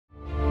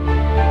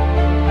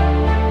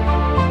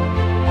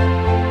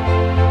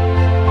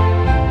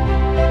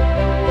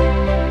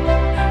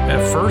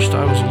first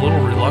I was a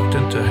little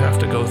reluctant to have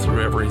to go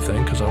through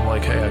everything because I'm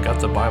like, hey, I got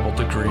the Bible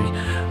degree,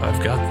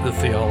 I've got the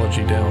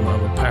theology down,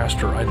 I'm a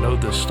pastor, I know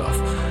this stuff.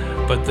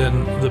 But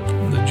then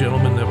the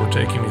gentlemen that were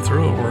taking me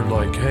through it were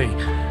like, hey,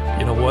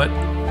 you know what?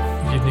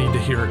 You need to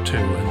hear it too.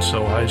 And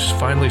so I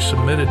finally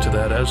submitted to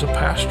that as a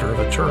pastor of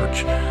a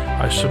church.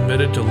 I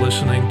submitted to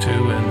listening to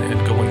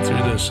and going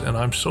through this, and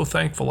I'm so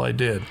thankful I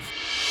did.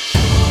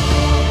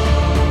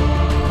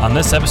 On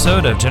this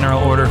episode of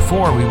General Order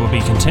 4, we will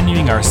be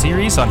continuing our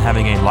series on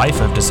having a life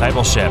of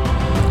discipleship.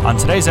 On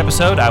today's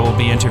episode, I will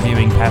be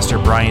interviewing Pastor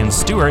Brian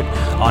Stewart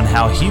on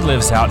how he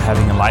lives out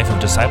having a life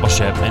of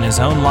discipleship in his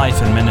own life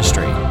and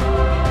ministry.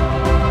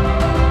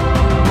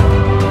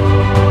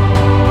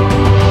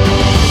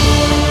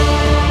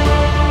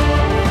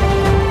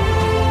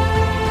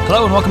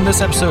 Hello and welcome to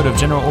this episode of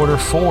General Order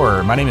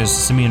 4. My name is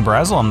Simeon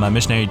Brazel. I'm a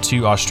missionary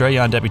to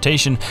Australia on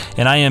deputation,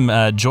 and I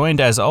am joined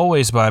as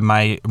always by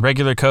my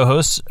regular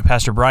co-host,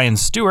 Pastor Brian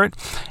Stewart.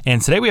 And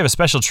today we have a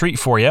special treat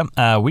for you.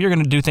 We are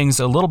going to do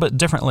things a little bit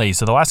differently.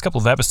 So the last couple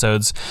of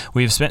episodes,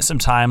 we've spent some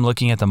time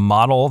looking at the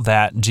model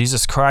that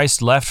Jesus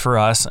Christ left for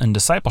us in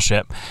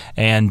discipleship.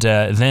 And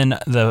then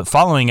the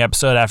following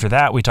episode after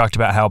that, we talked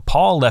about how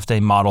Paul left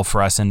a model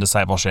for us in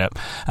discipleship.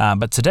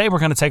 But today we're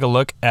going to take a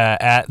look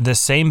at the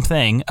same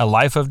thing, a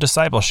life of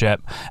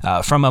discipleship,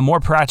 from a more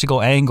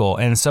practical angle.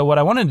 And so what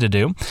I wanted to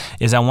do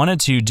is I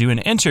wanted to do an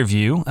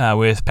interview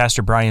with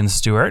Pastor Brian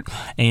Stewart,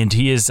 and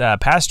he is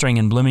pastoring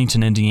in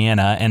Bloomington,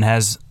 Indiana, and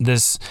has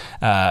this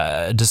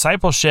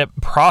discipleship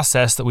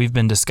process that we've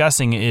been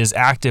discussing is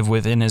active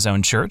within his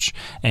own church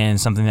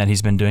and something that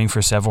he's been doing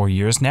for several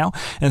years now.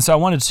 And so I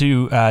wanted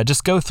to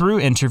just go through,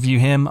 interview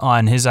him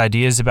on his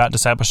ideas about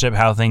discipleship,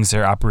 how things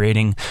are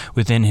operating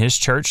within his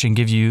church, and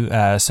give you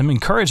some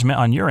encouragement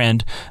on your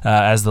end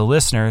as the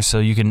listener, so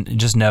you can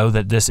just know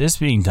that this is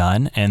being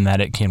done and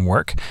that it can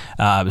work.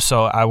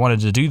 So I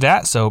wanted to do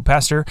that. So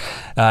Pastor,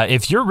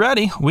 if you're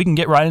ready, we can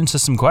get right into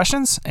some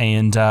questions,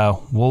 and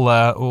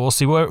we'll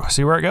see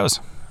where it goes.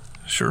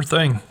 Sure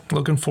thing.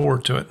 Looking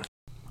forward to it.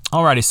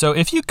 Alrighty, so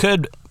if you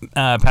could,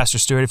 Pastor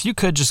Stewart, if you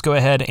could just go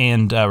ahead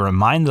and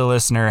remind the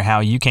listener how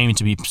you came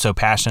to be so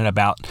passionate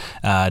about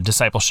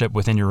discipleship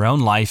within your own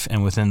life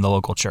and within the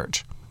local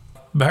church.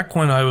 Back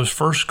when I was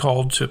first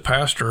called to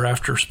pastor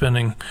after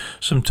spending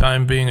some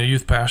time being a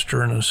youth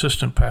pastor and an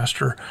assistant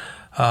pastor,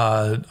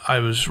 I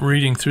was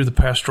reading through the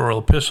pastoral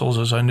epistles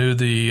as I knew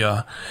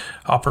the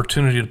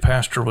opportunity to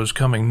pastor was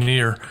coming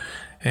near.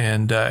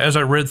 And as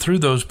I read through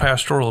those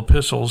pastoral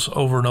epistles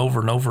over and over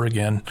and over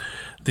again,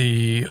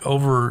 the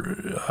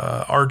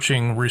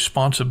overarching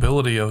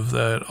responsibility of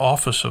that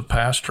office of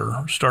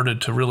pastor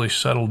started to really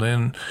settle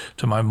in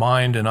to my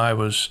mind, and I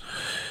was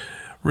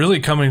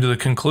really coming to the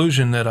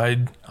conclusion that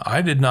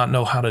I did not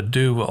know how to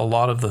do a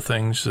lot of the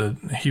things that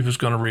he was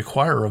going to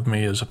require of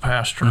me as a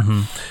pastor.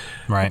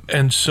 Mm-hmm. Right.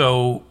 And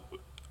so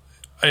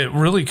it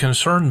really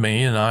concerned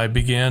me, and I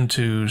began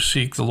to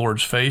seek the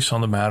Lord's face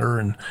on the matter,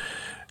 and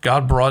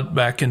God brought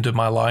back into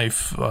my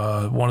life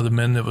one of the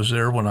men that was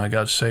there when I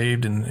got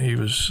saved, and he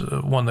was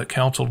one that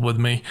counseled with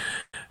me,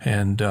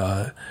 and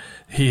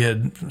he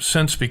had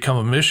since become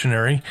a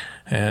missionary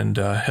and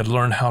had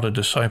learned how to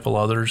disciple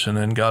others. And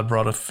then God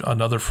brought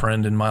another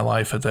friend in my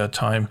life at that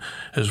time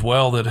as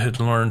well that had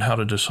learned how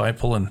to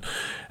disciple.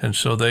 And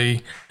so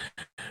they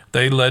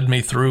led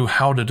me through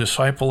how to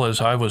disciple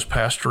as I was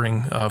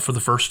pastoring for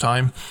the first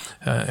time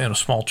in a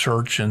small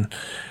church. And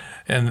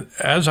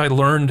as I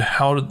learned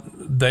how,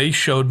 they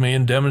showed me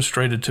and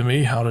demonstrated to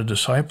me how to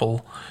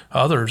disciple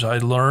others, I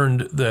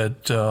learned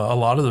that a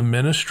lot of the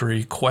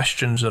ministry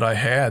questions that I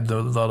had,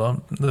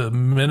 the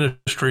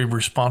ministry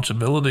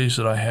responsibilities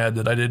that I had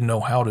that I didn't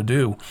know how to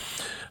do,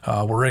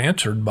 were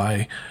answered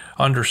by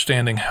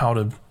understanding how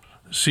to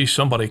see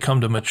somebody come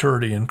to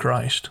maturity in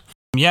Christ.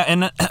 Yeah,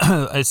 and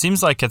it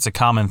seems like it's a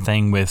common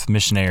thing with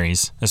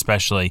missionaries,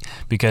 especially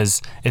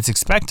because it's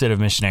expected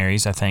of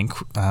missionaries, I think,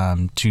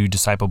 to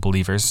disciple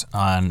believers,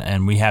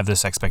 and we have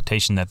this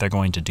expectation that they're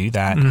going to do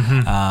that.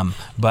 Mm-hmm.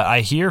 But I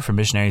hear from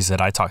missionaries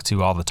that I talk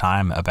to all the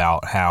time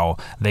about how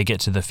they get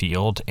to the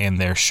field and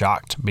they're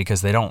shocked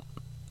because they don't.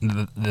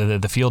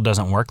 The field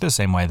doesn't work the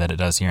same way that it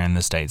does here in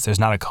the States. There's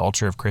not a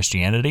culture of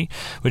Christianity,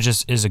 which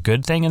is a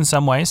good thing in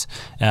some ways,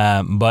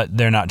 but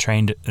they're not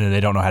trained.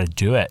 They don't know how to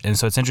do it. And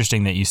so it's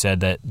interesting that you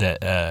said that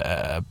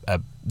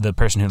the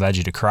person who led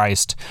you to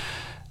Christ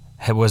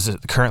was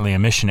currently a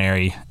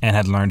missionary and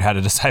had learned how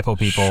to disciple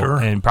people. Sure.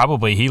 And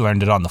probably he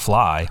learned it on the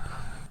fly.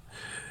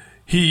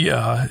 He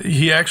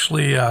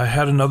actually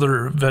had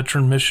another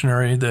veteran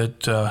missionary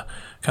that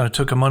kind of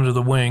took him under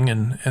the wing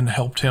and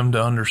helped him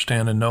to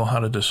understand and know how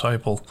to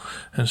disciple.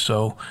 And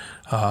so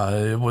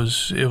it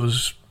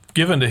was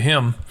given to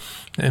him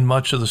in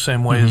much of the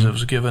same way as it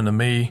was given to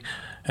me.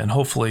 And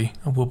hopefully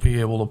we'll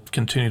be able to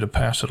continue to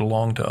pass it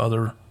along to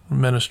other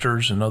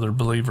ministers and other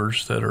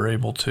believers that are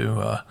able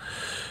to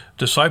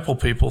disciple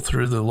people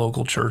through the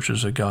local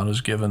churches that God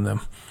has given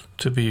them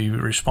to be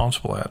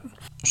responsible at.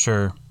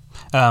 Sure.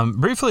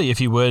 Briefly, if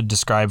you would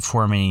describe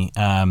for me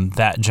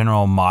that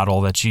general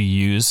model that you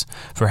use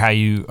for how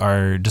you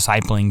are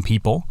discipling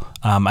people.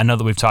 I know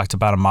that we've talked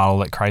about a model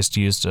that Christ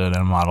used and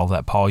a model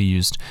that Paul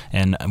used,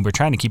 and we're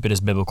trying to keep it as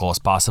biblical as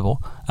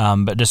possible.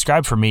 But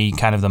describe for me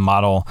kind of the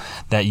model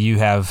that you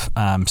have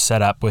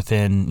set up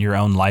within your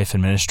own life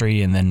and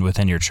ministry and then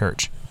within your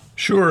church.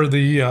 Sure.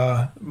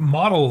 The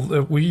model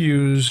that we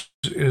use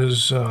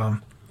is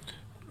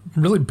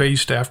really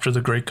based after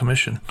the Great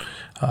Commission.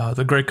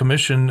 The Great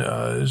Commission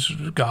is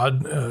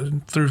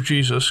God, through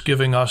Jesus,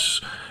 giving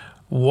us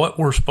what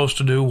we're supposed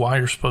to do, why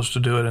you're supposed to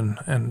do it,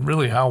 and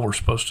really how we're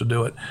supposed to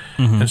do it.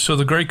 And so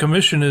the Great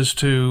Commission is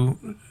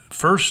to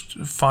first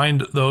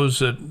find those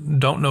that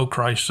don't know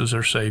Christ as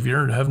their Savior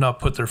and have not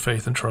put their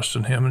faith and trust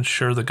in Him, and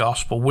share the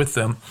gospel with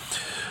them.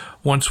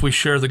 Once we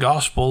share the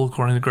gospel,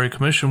 according to the Great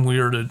Commission, we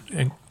are to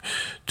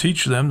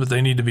teach them that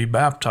they need to be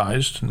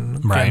baptized.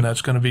 And again,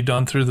 that's going to be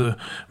done through the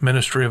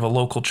ministry of a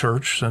local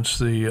church, since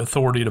the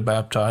authority to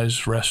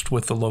baptize rests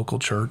with the local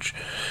church.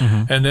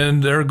 And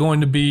then they're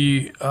going to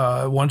be,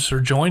 once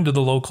they're joined to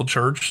the local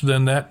church,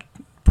 then that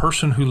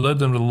person who led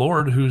them to the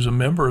Lord, who's a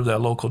member of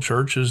that local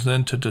church, is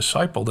then to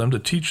disciple them, to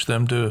teach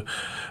them to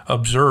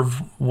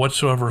observe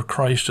whatsoever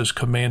Christ has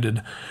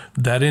commanded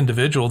that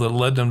individual that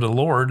led them to the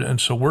Lord.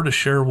 And so we're to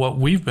share what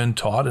we've been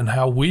taught and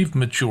how we've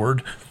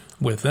matured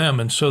with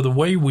them. And so the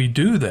way we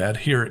do that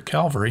here at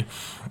Calvary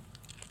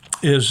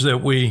is that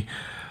we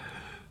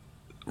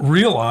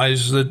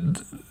realize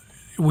that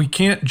we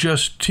can't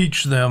just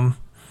teach them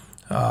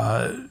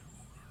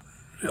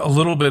a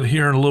little bit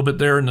here and a little bit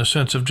there in the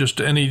sense of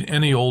just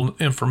any old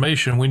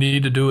information. We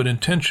need to do it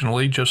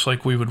intentionally, just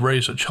like we would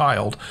raise a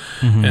child.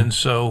 And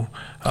so,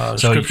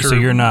 Scripture. So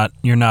you're not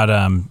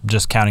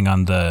just counting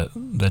on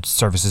the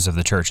services of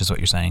the church, is what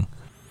you're saying.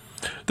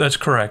 That's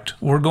correct.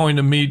 We're going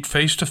to meet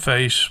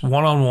face-to-face,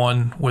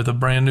 one-on-one with a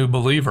brand new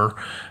believer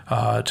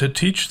to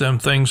teach them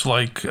things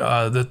like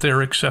that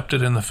they're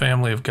accepted in the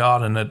family of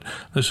God and that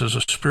this is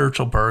a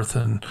spiritual birth.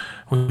 And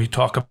we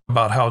talk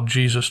about how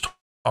Jesus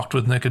talked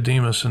with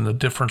Nicodemus and the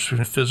difference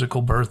between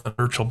physical birth and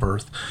spiritual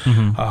birth.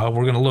 We're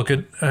going to look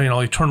at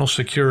eternal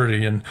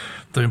security and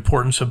the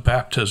importance of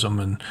baptism.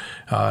 And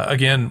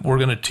again, we're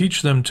going to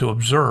teach them to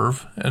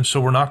observe. And so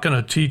we're not going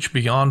to teach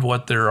beyond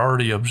what they're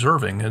already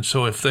observing. And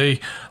so if they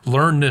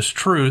learn this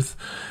truth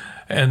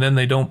and then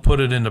they don't put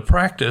it into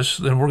practice,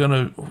 then we're going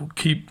to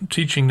keep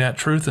teaching that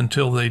truth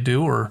until they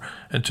do or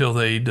until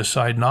they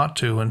decide not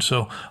to. And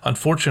so,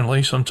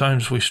 unfortunately,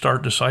 sometimes we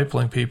start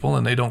discipling people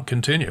and they don't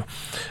continue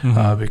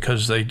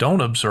because they don't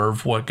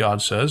observe what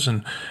God says,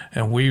 and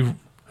we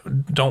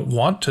don't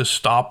want to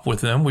stop with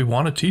them. We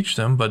want to teach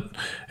them, but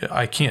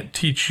I can't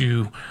teach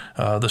you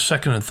the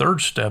second and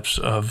third steps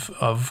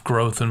of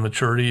growth and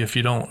maturity if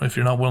you're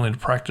not willing to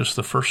practice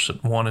the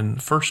first one and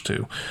the first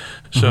two.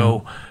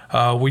 So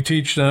we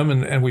teach them,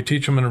 and we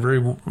teach them in a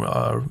very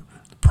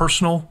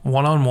personal,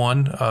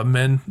 one-on-one.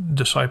 Men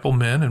disciple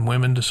men and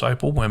women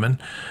disciple women,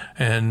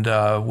 and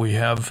we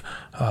have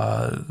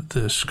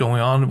this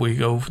going on.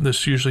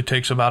 This usually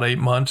takes about 8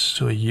 months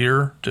to a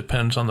year,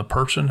 depends on the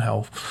person,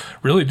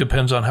 really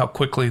depends on how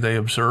quickly they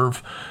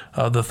observe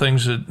the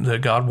things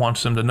that God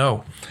wants them to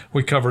know.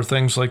 We cover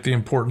things like the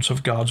importance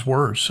of God's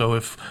Word. So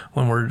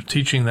when we're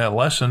teaching that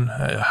lesson,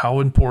 how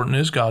important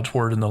is God's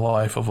Word in the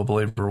life of a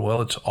believer?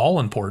 Well, it's all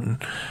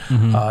important.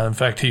 In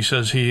fact, He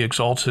says He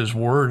exalts His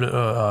Word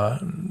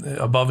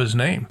above His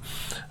name.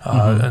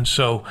 And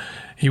so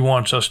He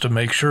wants us to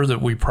make sure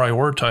that we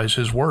prioritize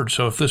His Word.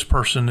 So if this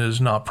person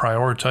is not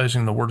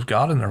prioritizing the Word of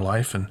God in their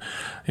life, and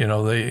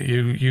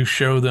you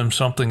show them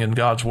something in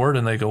God's Word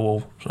and they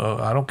go,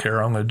 well, I don't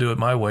care, I'm going to do it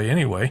my way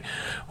anyway.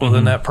 Well,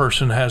 then that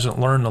person hasn't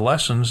learned the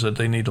lessons that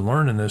they need to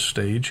learn in this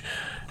stage.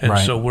 And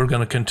so we're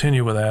going to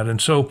continue with that. And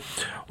so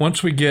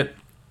once we get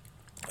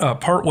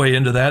partway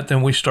into that,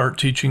 then we start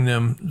teaching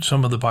them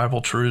some of the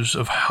Bible truths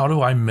of how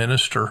do I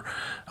minister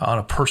on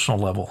a personal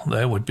level.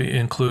 That would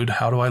include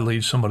how do I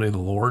lead somebody to the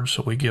Lord.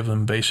 So we give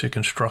them basic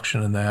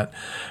instruction in that,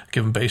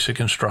 give them basic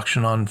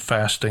instruction on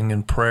fasting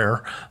and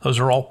prayer. Those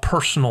are all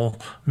personal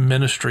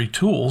ministry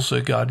tools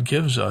that God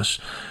gives us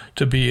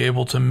to be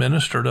able to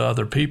minister to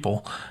other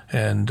people,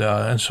 and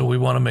so we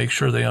want to make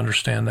sure they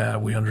understand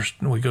that.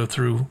 We go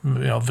through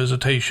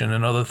visitation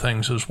and other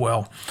things as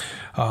well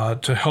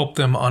to help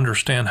them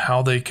understand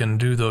how they can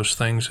do those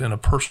things in a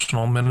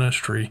personal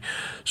ministry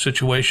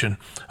situation.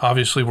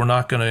 Obviously, we're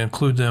not going to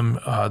include them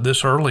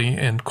this early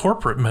in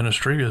corporate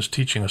ministry as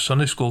teaching a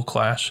Sunday school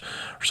class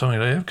or something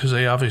like that, because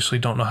they obviously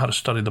don't know how to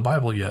study the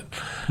Bible yet.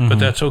 But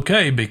that's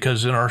okay,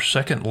 because in our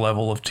second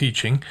level of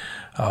teaching,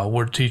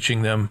 we're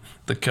teaching them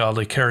the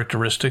godly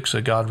characteristics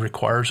that God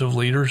requires of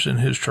leaders in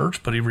His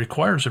church, but He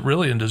requires it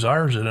really and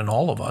desires it in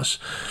all of us.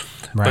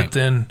 Right.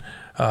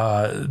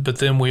 But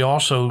then we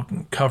also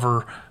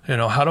cover,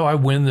 how do I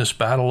win this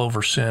battle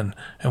over sin?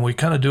 And we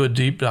kind of do a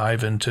deep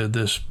dive into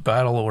this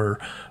battle where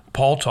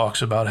Paul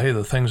talks about, hey,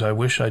 the things I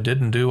wish I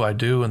didn't do, I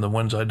do, and the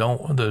ones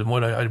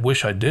what I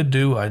wish I did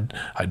do,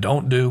 I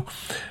don't do.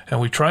 And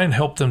we try and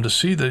help them to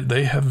see that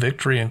they have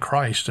victory in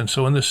Christ. And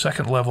so in the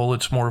second level,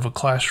 it's more of a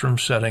classroom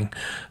setting,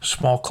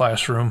 small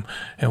classroom,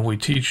 and we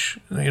teach,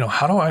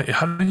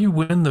 how do you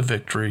win the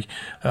victory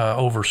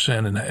over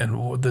sin?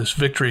 And this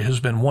victory has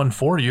been won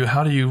for you.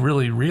 How do you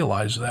really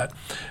realize that?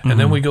 And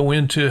then we go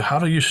into how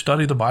do you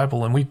study the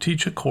Bible? And we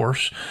teach a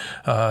course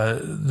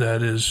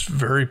that is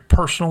very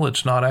personal.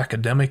 It's not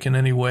academic in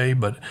any way,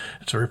 but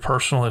it's very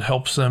personal. It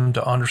helps them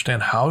to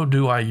understand, how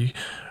do I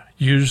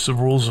use the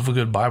rules of a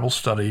good Bible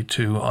study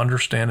to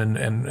understand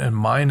and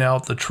mine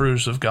out the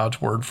truths of God's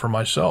Word for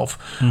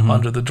myself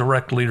under the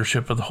direct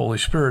leadership of the Holy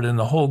Spirit. And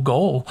the whole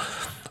goal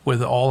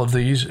with all of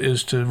these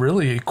is to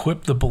really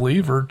equip the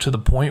believer to the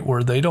point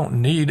where they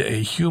don't need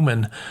a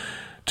human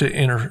to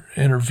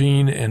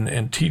intervene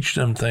and teach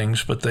them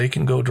things, but they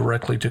can go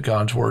directly to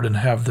God's Word and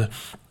have the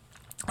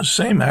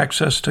same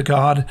access to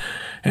God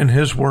and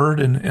His Word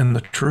and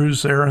the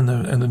truths there and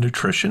the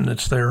nutrition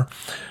that's there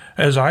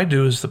as I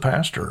do as the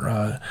pastor.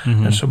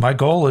 And so my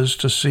goal is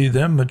to see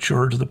them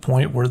mature to the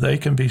point where they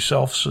can be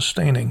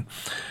self-sustaining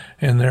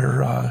in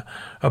their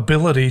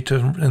ability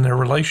in their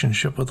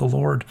relationship with the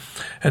Lord.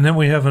 And then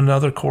we have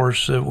another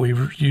course that we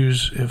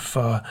use if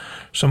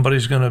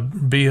somebody's going to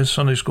be a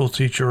Sunday school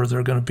teacher, or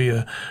they're going to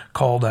be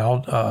called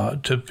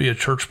out to be a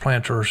church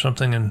planter or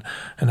something. And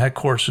that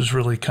course is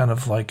really kind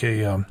of like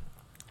a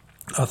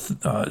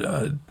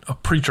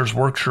preacher's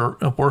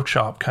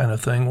workshop kind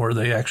of thing, where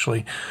they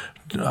actually,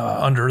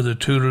 under the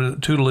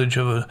tutelage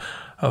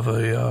of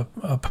a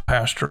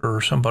pastor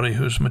or somebody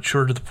who's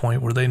matured to the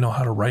point where they know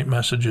how to write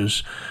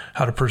messages,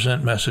 how to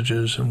present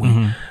messages, and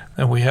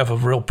we have a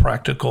real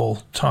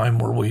practical time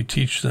where we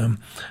teach them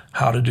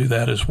how to do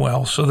that as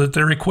well, so that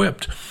they're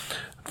equipped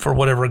for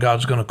whatever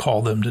God's going to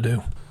call them to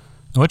do.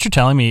 What you're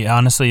telling me,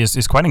 honestly,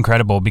 is quite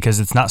incredible, because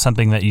it's not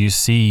something that you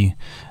see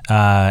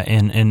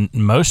in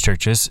most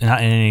churches.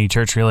 Not in any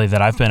church, really, that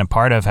I've been a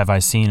part of have I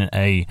seen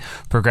a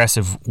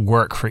progressive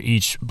work for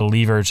each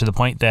believer, to the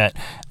point that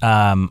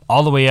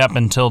all the way up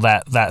until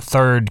that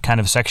third kind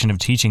of section of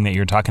teaching that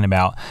you're talking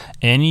about,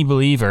 any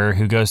believer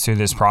who goes through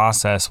this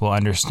process will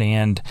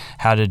understand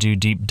how to do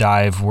deep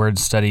dive word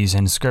studies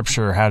in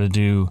Scripture, how to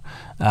do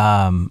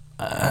how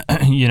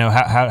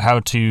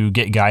to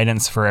get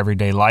guidance for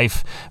everyday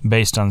life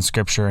based on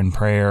Scripture and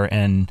prayer,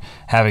 and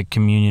have a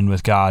communion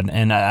with God.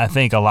 And I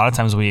think a lot of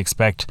times we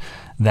expect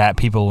that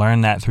people learn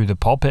that through the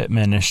pulpit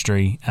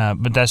ministry,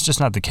 but that's just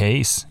not the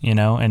case,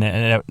 and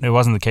it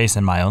wasn't the case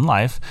in my own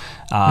life.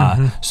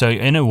 So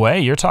in a way,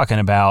 you're talking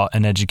about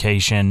an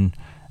education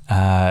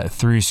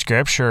through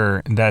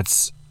Scripture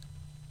that's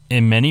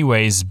in many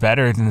ways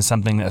better than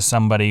something that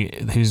somebody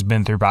who's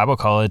been through Bible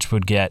college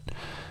would get,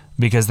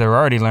 because they're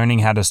already learning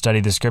how to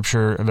study the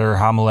Scripture. Their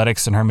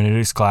homiletics and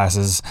hermeneutics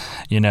classes,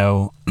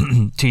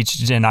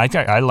 teach, and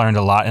I learned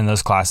a lot in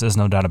those classes,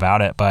 no doubt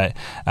about it. But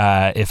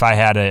if I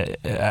had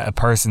a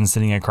person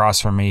sitting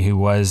across from me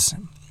who is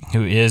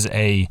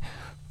a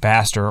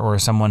pastor, or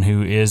someone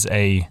who is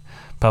a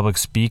public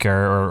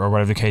speaker, or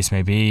whatever the case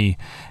may be,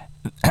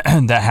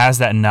 that has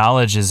that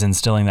knowledge, is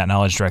instilling that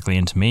knowledge directly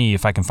into me.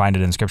 If I can find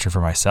it in Scripture for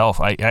myself,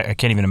 I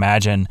can't even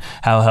imagine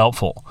how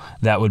helpful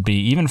that would be,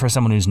 even for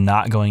someone who's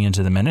not going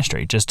into the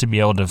ministry, just to be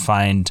able to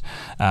find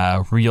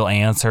real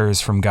answers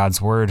from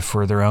God's Word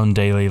for their own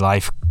daily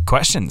life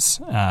questions.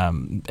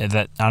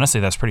 That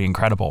honestly, that's pretty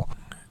incredible.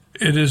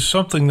 It is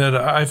something that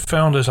I've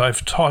found as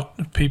I've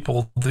taught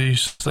people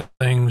these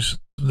things.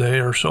 They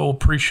are so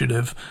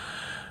appreciative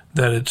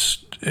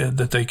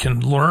that they can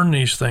learn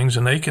these things,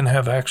 and they can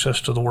have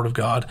access to the Word of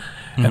God,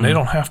 and they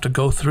don't have to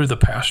go through the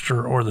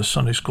pastor or the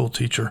Sunday school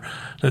teacher.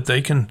 That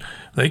they can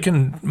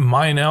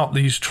mine out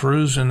these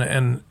truths,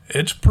 and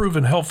it's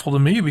proven helpful to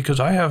me, because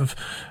I have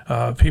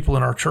people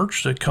in our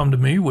church that come to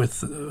me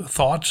with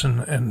thoughts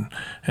and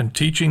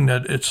teaching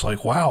that it's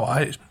like, wow,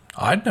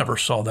 I never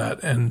saw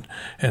that, and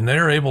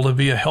they're able to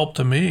be a help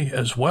to me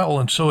as well.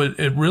 And so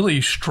it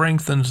really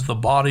strengthens the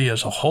body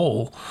as a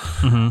whole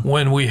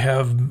when we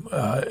have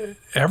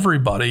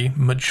everybody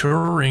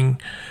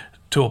maturing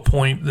to a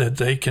point that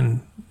they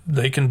can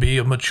be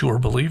a mature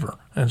believer.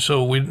 And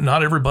so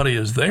not everybody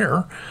is there.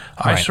 Right.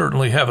 I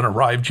certainly haven't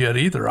arrived yet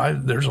either.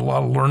 There's a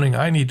lot of learning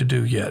I need to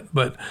do yet.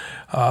 But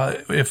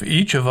if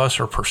each of us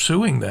are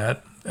pursuing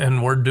that,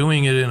 and we're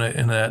doing it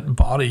in that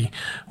body,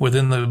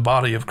 within the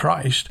body of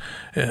Christ,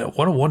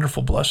 what a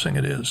wonderful blessing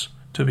it is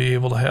to be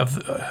able to have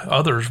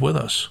others with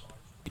us.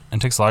 It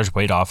takes a large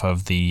weight off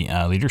of the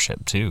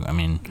leadership too. I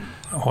mean,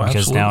 because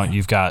absolutely. Now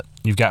you've got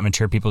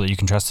mature people that you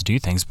can trust to do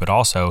things, but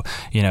also,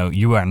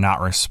 you are not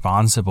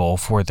responsible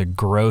for the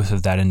growth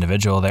of that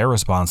individual. They're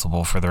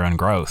responsible for their own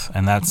growth,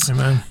 and that's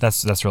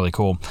really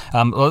cool.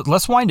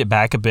 Let's wind it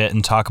back a bit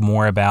and talk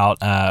more about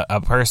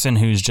a person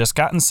who's just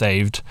gotten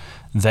saved.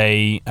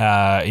 They,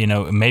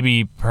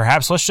 maybe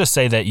perhaps let's just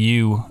say that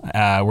you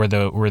were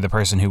the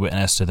person who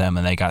witnessed to them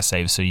and they got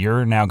saved. So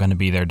you're now going to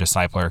be their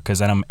discipler,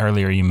 because I know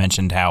earlier you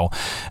mentioned how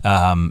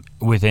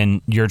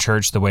within your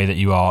church the way that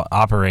you all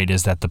operate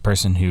is that the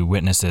person who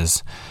witnesses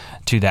has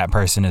to that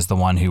person is the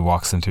one who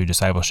walks them through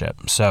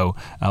discipleship. So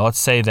let's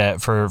say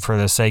that for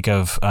the sake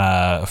of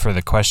for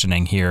the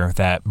questioning here,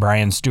 that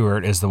Brian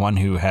Stewart is the one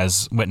who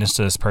has witnessed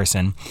to this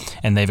person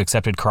and they've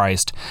accepted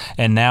Christ.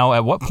 And now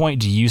at what point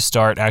do you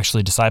start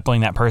actually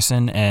discipling that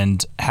person,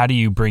 and how do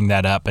you bring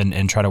that up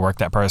and try to work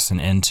that person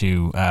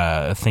into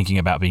thinking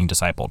about being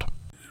discipled?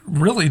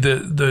 Really,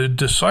 the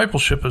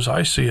discipleship, as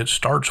I see it,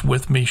 starts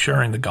with me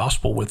sharing the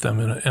gospel with them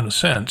in a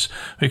sense,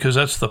 because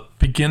that's the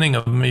beginning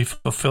of me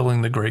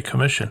fulfilling the Great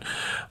Commission.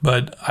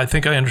 But I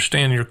think I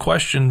understand your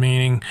question,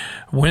 meaning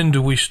when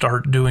do we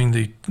start doing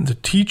the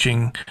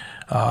teaching?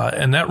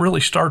 And that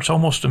really starts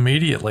almost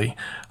immediately.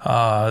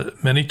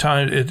 Many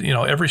times,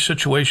 every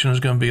situation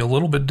is going to be a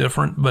little bit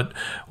different, but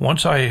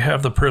once I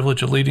have the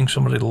privilege of leading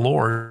somebody to the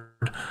Lord,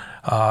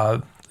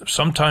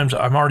 sometimes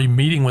I'm already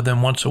meeting with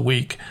them once a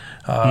week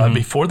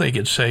before they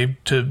get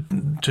saved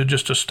to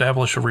just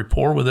establish a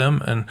rapport with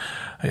them. And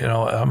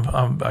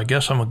I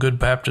guess I'm a good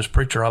Baptist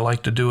preacher. I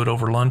like to do it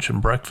over lunch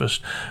and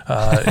breakfast,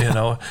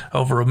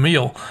 over a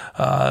meal.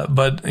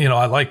 But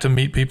I like to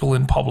meet people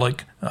in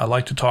public. I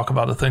like to talk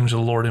about the things of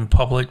the Lord in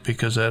public,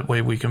 because that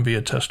way we can be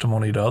a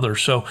testimony to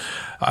others. So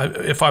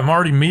if I'm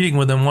already meeting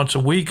with them once a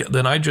week,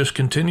 then I just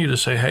continue to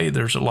say, hey,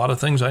 there's a lot of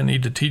things I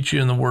need to teach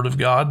you in the Word of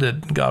God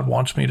that God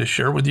wants me to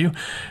share with you,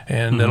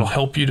 and that'll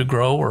help you to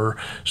grow, or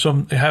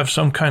have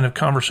some kind of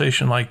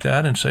conversation like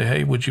that, and say,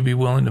 hey, would you be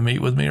willing to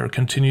meet with me or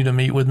continue to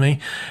meet with me?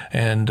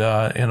 And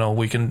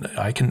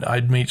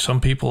I'd meet some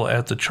people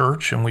at the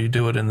church, and we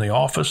do it in the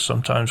office.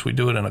 Sometimes we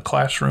do it in a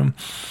classroom.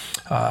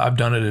 I've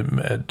done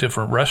it at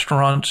different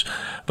restaurants,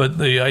 but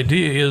the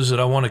idea is that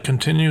I want to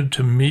continue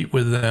to meet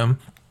with them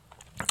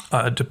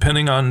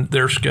depending on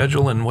their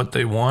schedule and what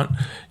they want.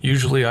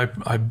 Usually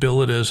I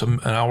bill it as an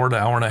hour to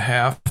hour and a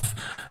half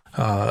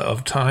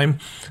of time,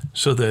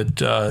 so that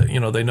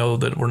they know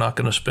that we're not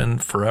going to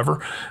spend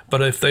forever.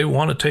 But if they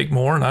want to take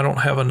more and I don't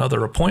have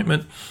another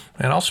appointment,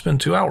 and I'll spend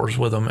 2 hours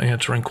with them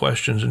answering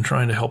questions and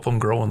trying to help them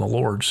grow in the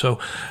Lord. So,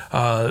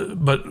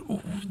 but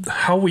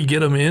how we get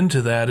them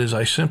into that is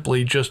I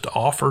simply just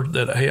offer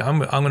that, hey, I'm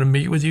going to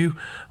meet with you.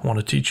 I want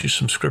to teach you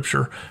some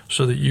scripture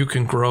so that you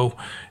can grow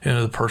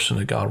into the person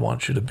that God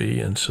wants you to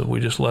be. And so we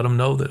just let them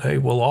know that, hey,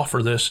 we'll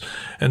offer this.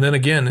 And then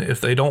again,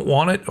 if they don't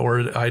want it,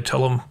 or I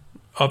tell them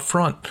up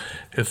front,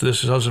 if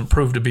this doesn't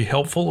prove to be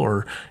helpful,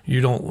 or you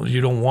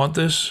don't want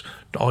this,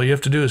 all you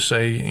have to do is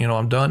say,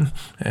 I'm done.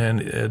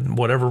 And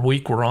whatever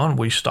week we're on,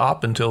 we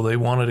stop until they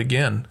want it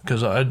again.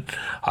 Because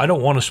I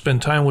don't want to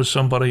spend time with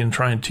somebody and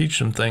try and teach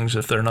them things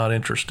if they're not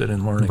interested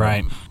in learning.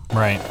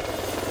 Right.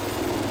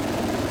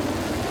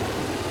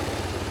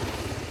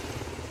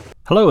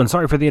 Hello, and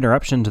sorry for the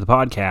interruption to the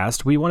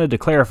podcast. We wanted to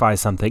clarify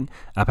something.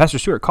 Pastor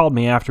Stewart called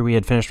me after we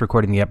had finished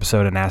recording the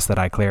episode and asked that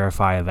I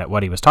clarify that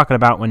what he was talking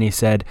about when he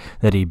said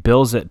that he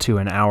bills it to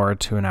an hour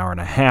and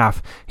a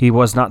half. He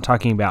was not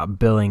talking about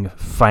billing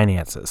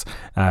finances.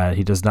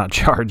 He does not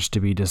charge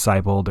to be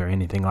discipled or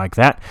anything like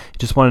that. He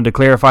just wanted to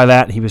clarify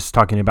that. He was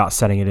talking about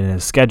setting it in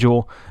his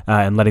schedule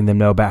and letting them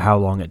know about how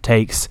long it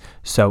takes.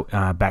 So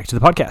back to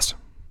the podcast.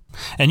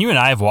 And you and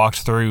I have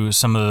walked through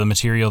some of the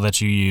material that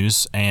you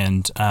use,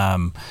 and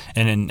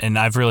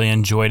I've really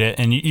enjoyed it.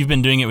 And you've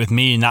been doing it with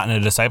me, not in a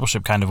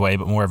discipleship kind of way,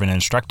 but more of an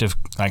instructive,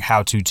 like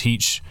how to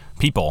teach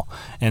people.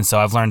 And so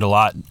I've learned a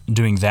lot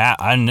doing that.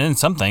 And then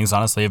some things,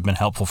 honestly, have been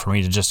helpful for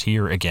me to just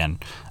hear again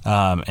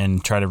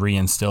and try to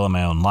reinstill in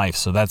my own life.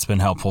 So that's been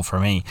helpful for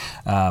me.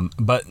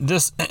 But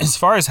this, as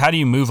far as how do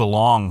you move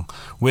along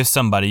with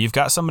somebody, you've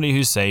got somebody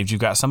who's saved,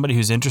 you've got somebody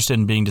who's interested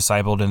in being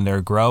discipled, and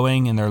they're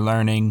growing and they're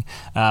learning.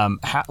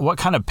 What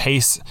kind of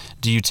pace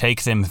do you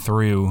take them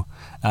through?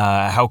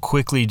 How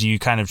quickly do you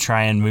kind of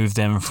try and move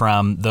them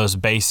from those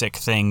basic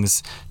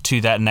things to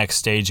that next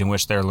stage in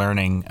which they're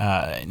learning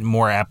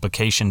more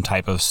application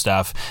type of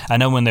stuff? I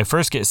know when they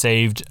first get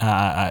saved,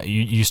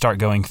 you start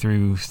going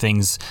through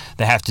things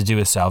that have to do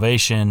with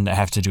salvation, that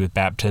have to do with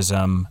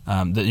baptism,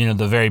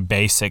 the very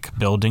basic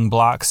building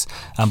blocks.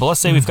 But let's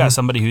say we've got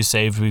somebody who's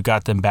saved, we've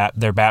got them,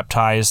 they're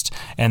baptized,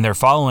 and they're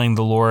following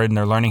the Lord, and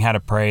they're learning how to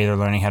pray, they're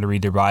learning how to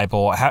read their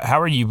Bible.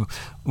 How are you?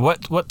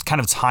 What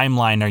kind of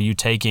timeline are you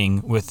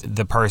taking with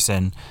the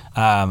person?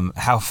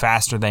 How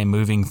fast are they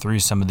moving through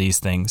some of these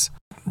things?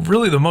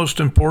 Really, the most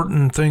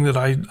important thing that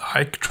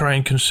I try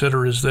and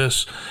consider is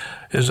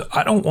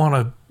I don't want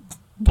to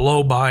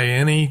blow by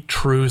any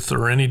truth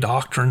or any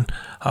doctrine.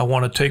 I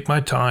want to take my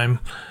time.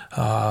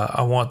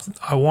 I want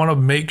to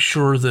make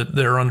sure that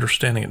they're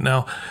understanding it.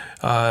 Now,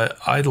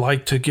 I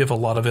like to give a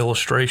lot of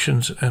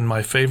illustrations, and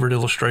my favorite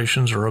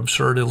illustrations are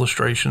absurd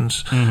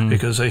illustrations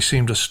because they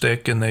seem to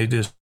stick, and they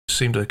just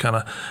seem to kind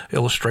of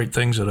illustrate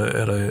things at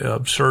a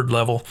absurd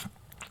level.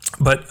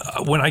 But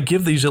when I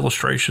give these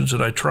illustrations,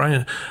 and I'm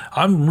trying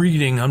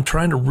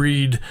to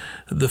read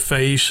the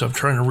face, I'm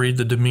trying to read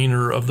the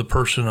demeanor of the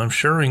person I'm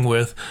sharing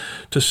with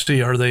to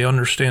see, are they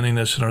understanding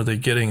this and are they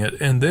getting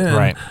it? And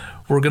then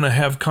we're going to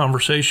have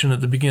conversation at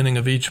the beginning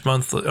of each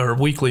month or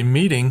weekly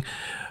meeting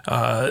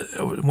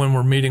when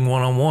we're meeting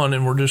one-on-one,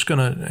 and we're just going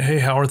to, hey,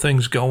 how are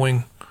things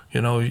going?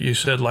 You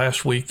said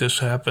last week this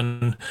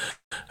happened.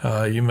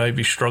 You may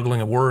be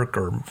struggling at work,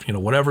 or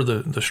whatever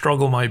the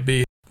struggle might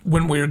be.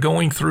 When we're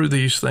going through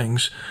these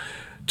things,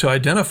 to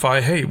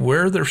identify, hey,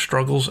 where are their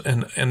struggles,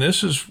 and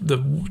this is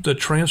the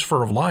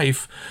transfer of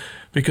life,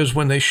 because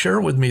when they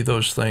share with me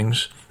those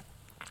things,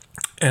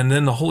 and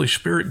then the Holy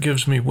Spirit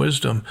gives me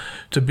wisdom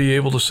to be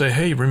able to say,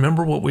 hey,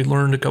 remember what we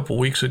learned a couple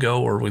weeks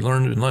ago, or we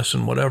learned in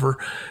lesson whatever,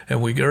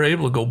 and we are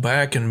able to go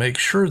back and make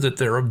sure that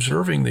they're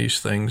observing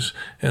these things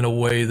in a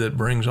way that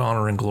brings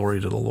honor and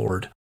glory to the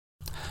Lord.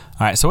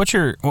 All right. So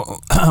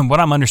what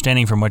I'm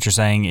understanding from what you're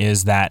saying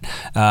is that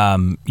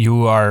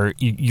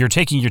you're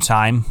taking your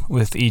time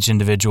with each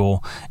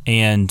individual,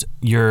 and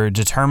you're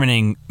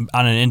determining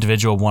on an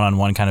individual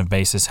one-on-one kind of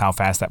basis how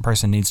fast that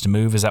person needs to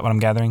move. Is that what I'm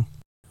gathering?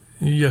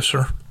 Yes,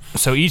 sir.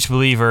 So each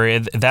believer,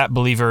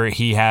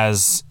 he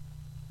has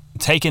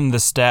taken the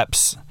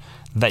steps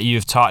that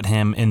you've taught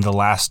him in the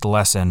last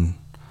lesson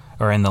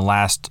or in the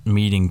last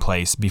meeting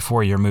place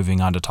before you're moving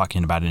on to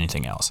talking about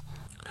anything else.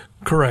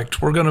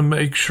 Correct. We're going to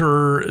make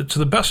sure to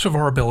the best of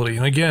our ability.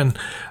 And again,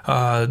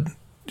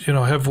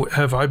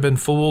 have I been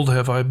fooled?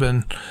 Have I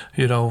been,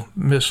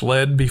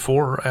 misled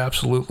before?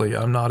 Absolutely.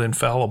 I'm not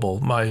infallible.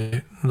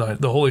 The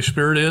Holy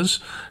Spirit is.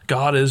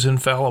 God is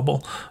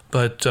infallible,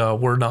 but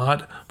we're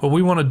not. But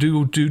we want to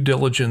do due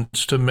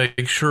diligence to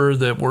make sure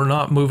that we're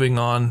not moving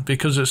on,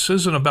 because this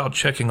isn't about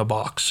checking a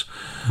box.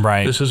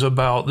 Right. This is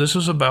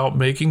about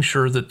making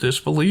sure that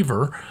this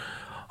believer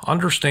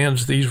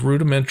understands these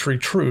rudimentary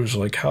truths,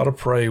 like how to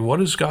pray.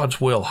 What is God's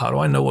will? How do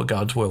I know what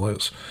God's will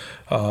is?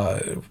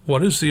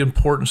 What is the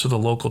importance of the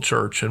local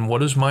church, and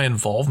what is my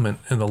involvement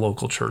in the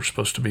local church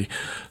supposed to be?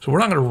 So we're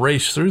not going to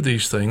race through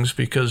these things,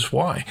 because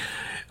why?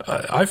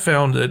 I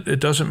found that it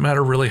doesn't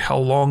matter really how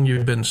long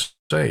you've been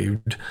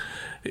saved.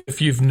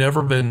 If you've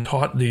never been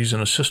taught these in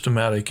a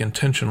systematic,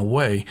 intentional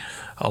way,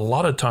 a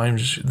lot of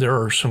times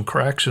there are some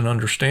cracks in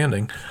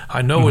understanding.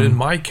 I know in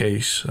my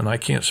case, and I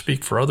can't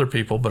speak for other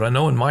people, but I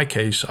know in my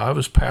case, I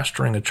was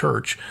pastoring a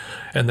church,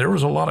 and there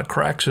was a lot of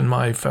cracks in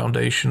my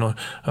foundation,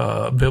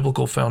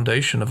 biblical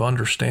foundation of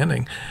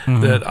understanding,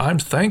 that I'm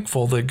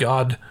thankful that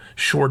God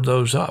shored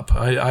those up.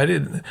 I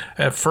didn't,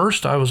 at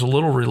first I was a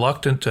little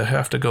reluctant to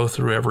have to go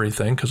through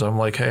everything, because I'm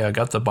like, hey, I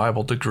got the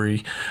Bible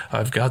degree,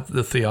 I've got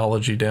the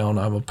theology down,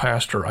 I'm a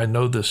pastor, I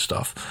know this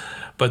stuff.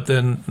 But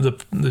then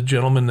the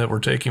gentlemen that were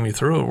taking me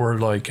through it were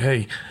like,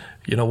 hey,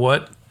 you know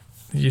what?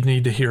 You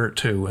need to hear it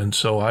too. And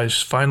so I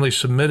finally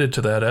submitted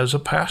to that as a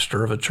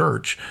pastor of a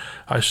church.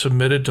 I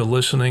submitted to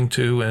listening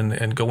to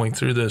and going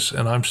through this,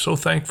 and I'm so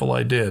thankful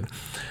I did,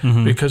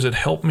 because it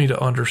helped me to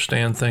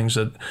understand things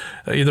that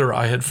either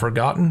I had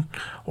forgotten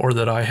or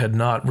that I had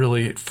not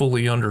really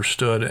fully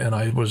understood, and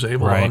I was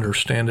able to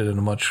understand it in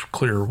a much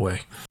clearer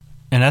way.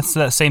 And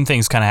that same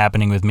thing's kind of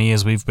happening with me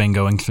as we've been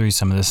going through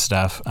some of this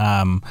stuff,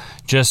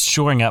 just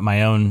shoring up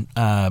my own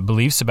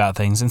beliefs about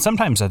things. And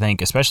sometimes I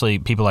think, especially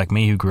people like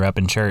me who grew up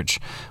in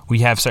church, we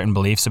have certain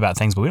beliefs about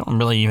things, but we don't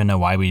really even know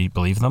why we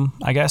believe them,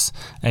 I guess.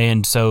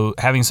 And so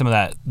having some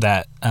of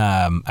that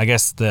I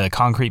guess the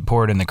concrete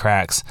poured in the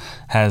cracks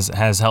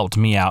has helped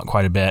me out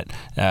quite a bit,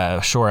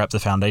 shore up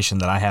the foundation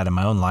that I had in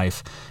my own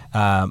life.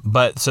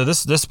 But so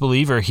this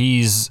believer,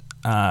 he's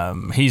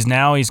got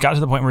to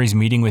the point where he's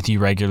meeting with you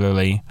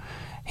regularly.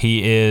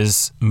 He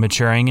is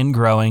maturing and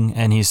growing,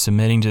 and he's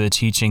submitting to the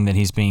teaching that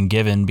he's being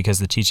given, because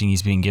the teaching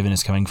he's being given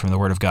is coming from the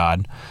Word of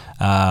God,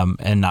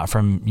 and not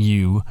from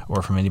you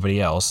or from anybody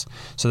else.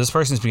 So this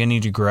person is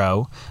beginning to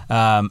grow.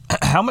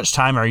 How much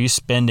time are you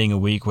spending a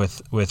week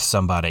with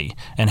somebody,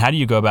 and how do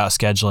you go about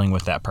scheduling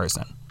with that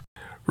person?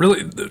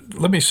 Really,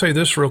 let me say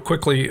this real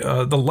quickly.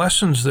 The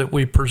lessons that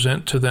we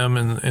present to them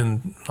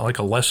in like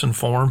a lesson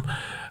form,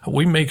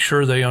 we make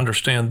sure they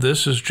understand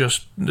this is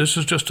just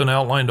an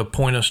outline to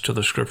point us to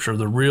the Scripture.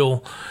 The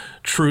real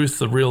truth,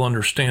 the real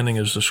understanding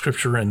is the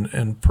Scripture,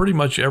 and pretty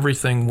much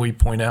everything we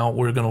point out,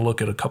 we're going to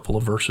look at a couple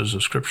of verses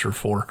of Scripture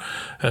for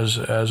as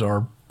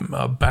our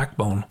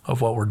backbone of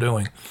what we're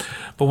doing.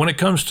 But when it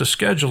comes to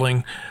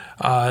scheduling,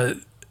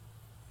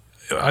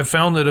 I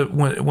found that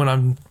when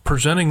I'm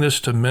presenting this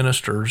to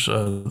ministers,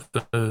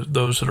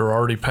 those that are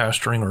already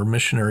pastoring or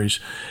missionaries,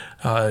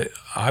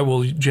 I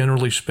will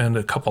generally spend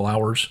a couple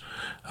hours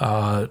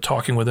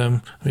talking with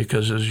them,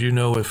 because as you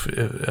know, if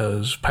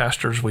as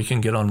pastors we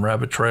can get on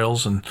rabbit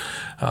trails and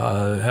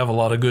have a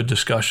lot of good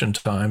discussion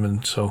time,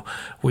 and so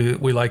we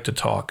like to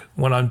talk.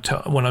 When I'm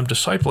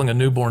discipling a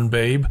newborn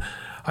babe,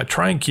 I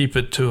try and keep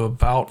it to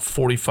about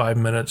 45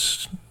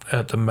 minutes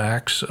at the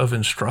max of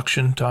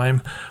instruction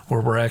time, where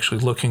we're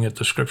actually looking at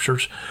the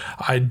Scriptures.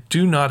 I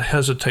do not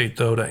hesitate,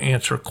 though, to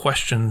answer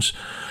questions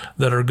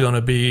that are going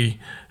to be,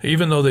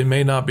 even though they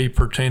may not be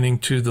pertaining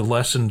to the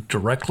lesson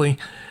directly,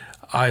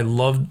 I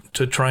love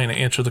to try and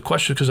answer the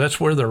question because that's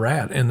where they're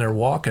at in their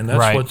walk, and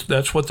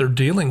that's what they're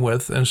dealing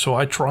with. And so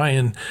I try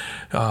and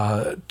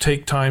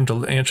take time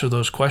to answer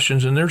those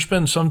questions. And there's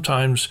been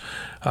sometimes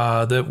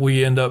that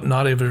we end up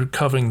not even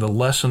covering the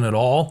lesson at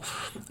all,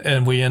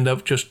 and we end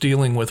up just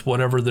dealing with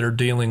whatever they're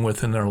dealing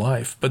with in their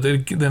life. But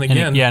then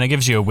again, and it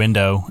gives you a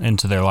window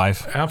into their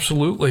life.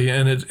 Absolutely,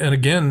 and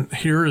again,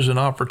 here is an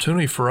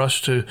opportunity for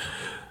us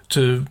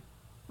to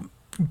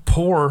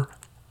pour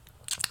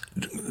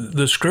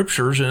the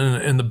scriptures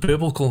and the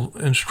biblical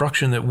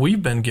instruction that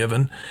we've been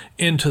given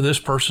into this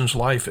person's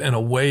life in a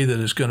way that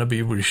is going to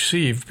be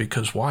received,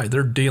 because why?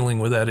 They're dealing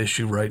with that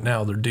issue right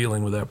now. They're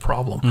dealing with that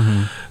problem.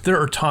 Mm-hmm. There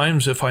are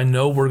times if I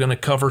know we're going to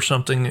cover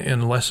something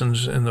in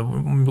lessons in the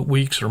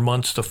weeks or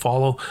months to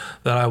follow,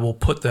 that I will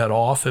put that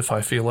off if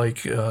I feel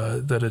like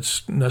that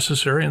it's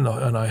necessary and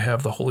I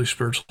have the Holy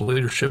Spirit's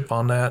leadership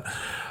on that.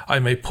 I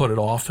may put it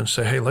off and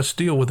say, hey, let's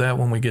deal with that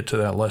when we get to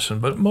that lesson.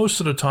 But most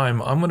of the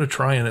time, I'm going to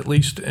try and at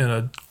least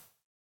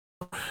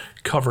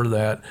cover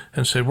that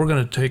and say, we're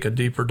going to take a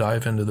deeper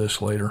dive into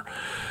this later.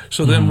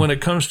 So then when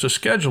it comes to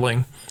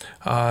scheduling,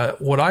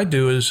 what I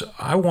do is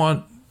I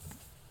want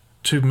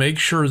to make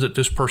sure that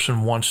this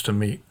person wants to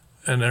meet.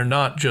 And they're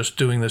not just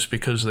doing this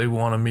because they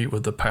want to meet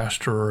with the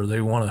pastor or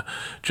they want to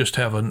just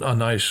have a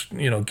nice,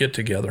 get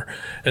together.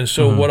 And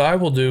so what I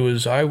will do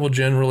is I will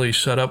generally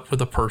set up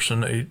with a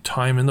person a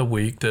time in the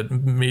week that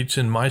meets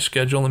in my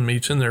schedule and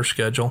meets in their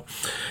schedule.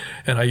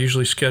 And I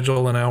usually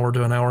schedule an hour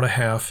to an hour and a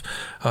half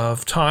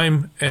of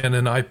time. And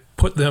then I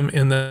put them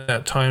in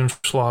that time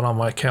slot on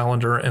my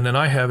calendar. And then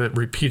I have it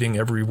repeating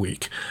every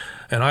week.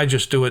 And I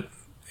just do it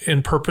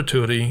in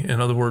perpetuity. In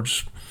other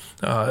words,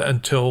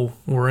 until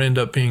we're end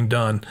up being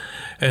done.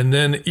 And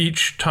then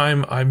each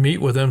time I meet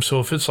with them, so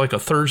if it's like a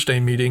Thursday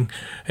meeting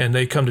and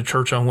they come to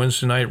church on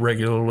Wednesday night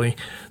regularly,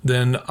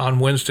 then on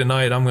Wednesday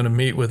night I'm going to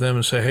meet with them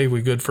and say, hey,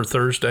 we good for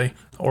Thursday?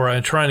 Or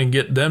I try and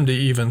get them to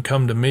even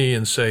come to me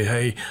and say,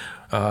 hey,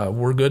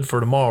 we're good for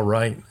tomorrow,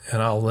 right?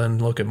 And I'll then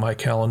look at my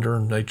calendar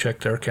and they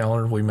check their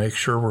calendar. We make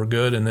sure we're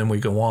good and then we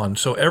go on.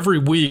 So every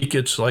week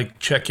it's like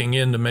checking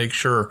in to make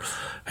sure,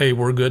 hey,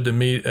 we're good to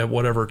meet at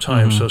whatever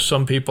time. So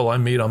some people I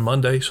meet on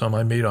Monday, some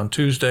I meet on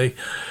Tuesday.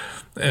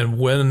 And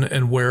when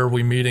and where are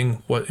we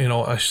meeting?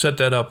 I set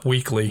that up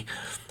weekly.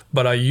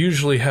 But I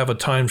usually have a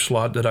time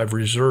slot that I've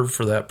reserved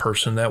for that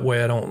person. That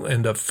way I don't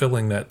end up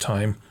filling that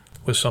time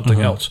with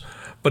something else.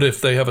 But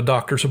if they have a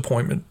doctor's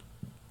appointment,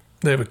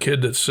 they have a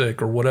kid that's sick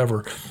or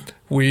whatever,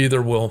 we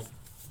either will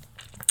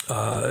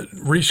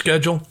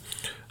reschedule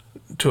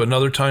to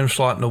another time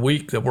slot in a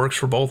week that works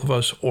for both of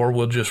us, or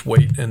we'll just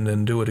wait and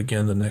then do it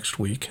again the next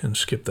week and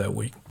skip that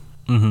week.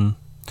 Mm-hmm.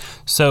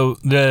 So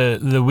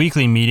the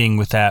weekly meeting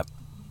with that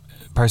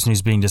person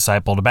who's being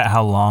discipled, about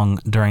how long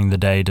during the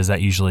day does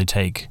that usually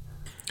take?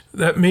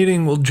 That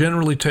meeting will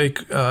generally take,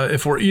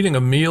 if we're eating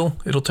a meal,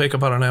 it'll take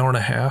about an hour and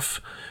a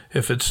half.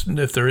 If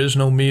there is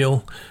no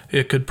meal,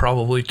 it could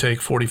probably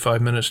take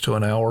 45 minutes to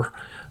an hour.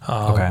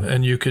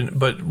 And you can,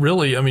 but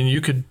really, I mean,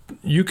 you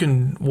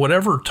can,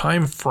 whatever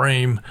time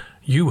frame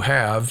you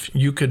have,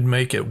 you could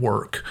make it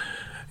work.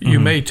 You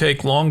may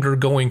take longer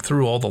going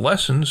through all the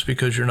lessons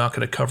because you're not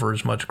going to cover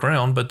as much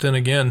ground. But then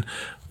again,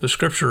 the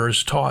scripture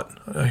is taught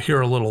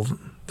here a little,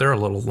 there a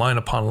little, line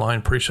upon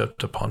line,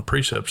 precept upon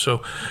precept.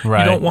 So you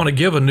don't want to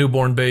give a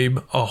newborn babe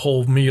a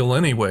whole meal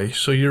anyway.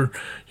 So you're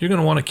going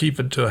to want to keep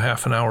it to a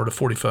half an hour to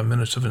 45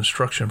 minutes of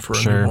instruction for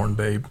a newborn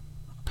babe.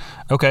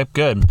 Okay,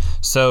 good.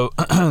 So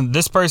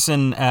this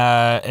person,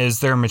 as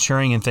they're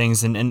maturing in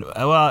things, and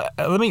well,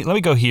 let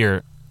me go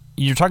here.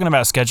 You're talking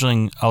about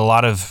scheduling a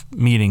lot of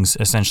meetings,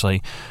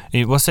 essentially.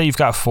 Let's say you've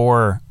got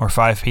 4 or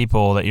 5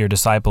 people that you're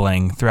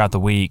discipling throughout the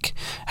week.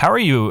 How are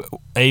you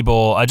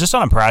able, just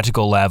on a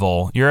practical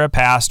level, you're a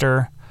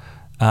pastor,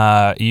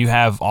 you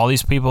have all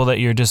these people that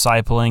you're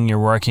discipling, you're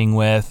working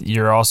with,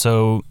 you're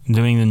also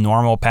doing the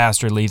normal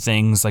pastorly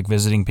things like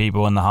visiting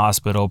people in the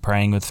hospital,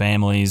 praying with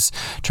families,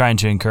 trying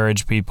to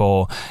encourage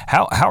people.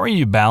 How are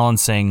you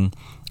balancing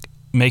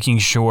making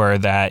sure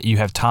that you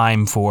have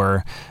time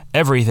for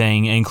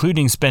everything,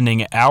 including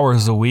spending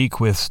hours a week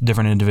with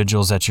different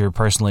individuals that you're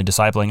personally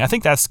discipling? I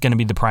think that's going to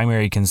be the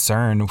primary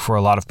concern for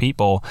a lot of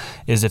people,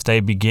 is if they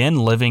begin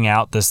living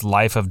out this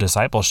life of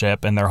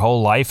discipleship and their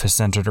whole life is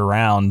centered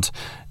around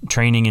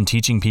training and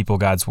teaching people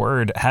God's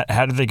word, how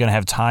are they going to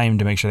have time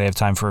to make sure they have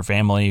time for a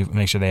family,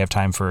 make sure they have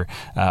time for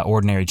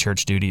ordinary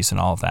church duties and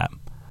all of that?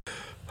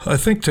 I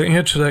think to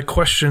answer that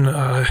question,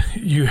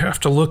 you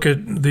have to look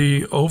at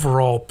the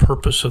overall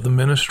purpose of the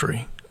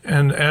ministry.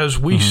 And as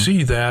we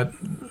see that,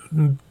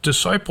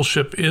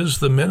 discipleship is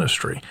the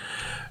ministry.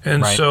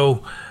 And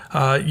so,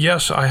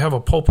 yes, I have a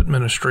pulpit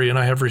ministry and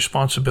I have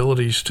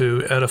responsibilities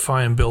to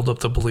edify and build up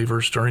the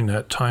believers during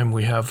that time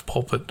we have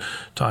pulpit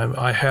time.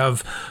 I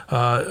have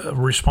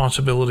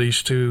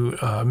responsibilities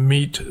to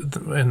meet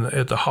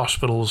at the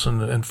hospitals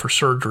and for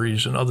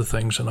surgeries and other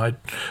things, and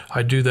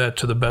I do that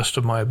to the best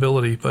of my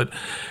ability. But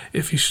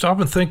if you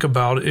stop and think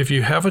about it, if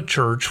you have a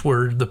church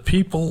where the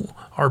people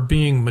are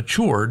being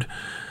matured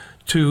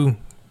to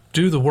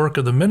do the work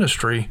of the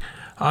ministry,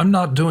 I'm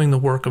not doing the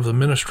work of the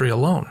ministry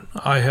alone.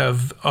 I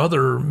have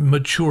other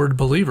matured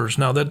believers.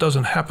 Now, that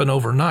doesn't happen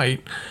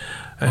overnight,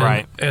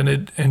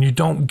 and you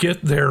don't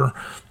get there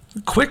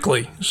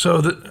quickly.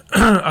 So that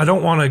I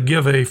don't want to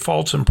give a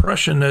false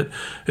impression that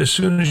as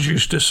soon as you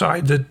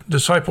decide that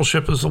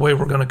discipleship is the way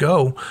we're going to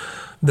go,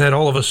 that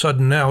all of a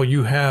sudden now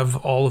you have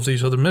all of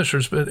these other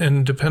ministers.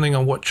 And depending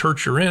on what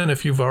church you're in,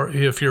 if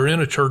you're in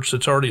a church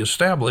that's already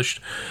established,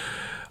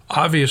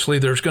 obviously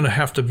there's going to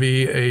have to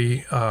be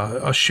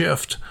a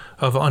shift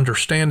of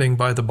understanding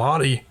by the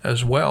body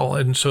as well.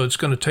 And so it's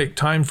going to take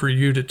time for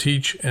you to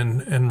teach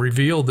and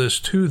reveal this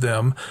to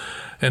them,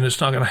 and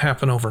it's not going to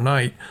happen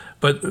overnight.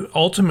 But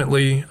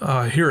ultimately,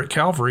 here at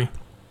Calvary,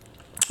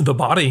 the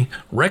body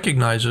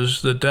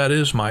recognizes that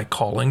is my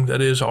calling,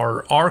 that is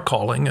our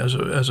calling as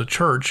a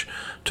church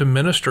to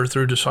minister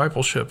through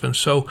discipleship. And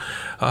so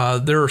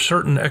there are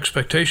certain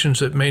expectations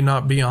that may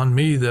not be on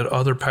me that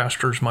other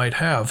pastors might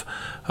have.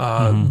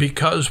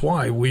 Because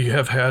why? We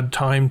have had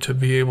time to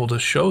be able to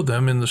show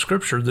them in the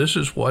Scripture, this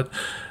is what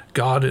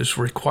God is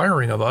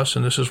requiring of us,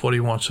 and this is what he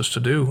wants us to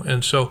do.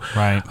 And so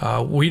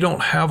we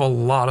don't have a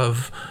lot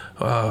of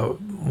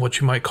what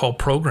you might call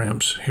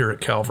programs here at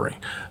Calvary.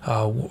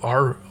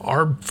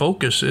 Our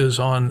focus is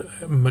on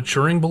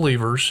maturing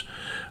believers,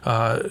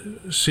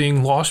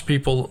 seeing lost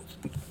people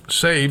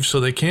saved so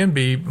they can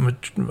be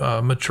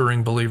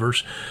maturing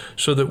believers,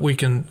 so that we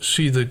can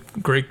see the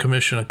Great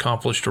Commission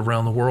accomplished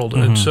around the world.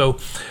 And so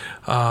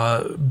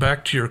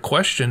back to your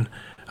question,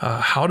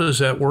 how does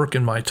that work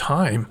in my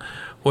time?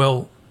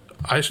 Well,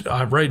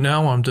 I right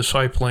now I'm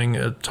discipling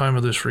at the time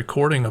of this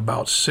recording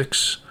about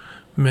 6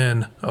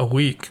 men a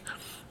week,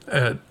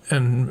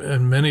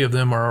 and many of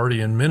them are already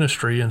in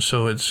ministry, and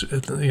so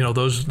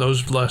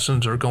those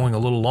lessons are going a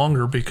little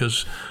longer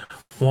because,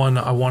 one,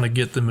 I want to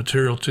get the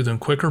material to them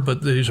quicker,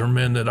 but these are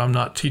men that I'm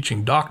not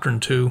teaching doctrine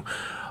to.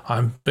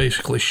 I'm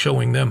basically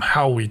showing them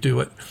how we do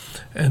it,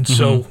 and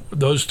so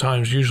those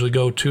times usually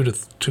go 2 to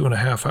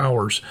 2.5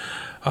 hours.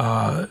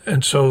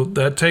 And so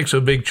that takes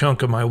a big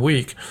chunk of my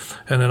week.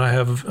 And then I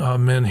have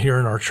men here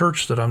in our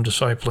church that I'm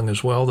discipling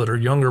as well that are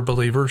younger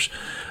believers.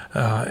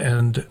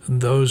 And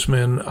those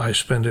men I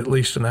spend at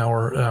least an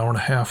hour and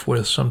a half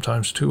with,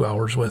 sometimes 2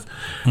 hours with.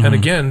 And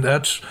again,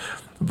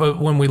 but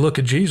when we look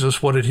at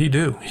Jesus, what did he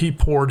do? He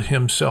poured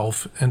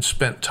himself and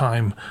spent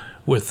time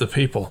with the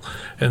people.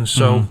 And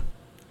so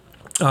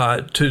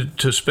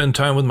to spend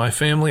time with my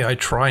family, I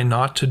try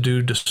not to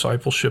do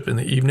discipleship in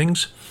the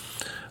evenings.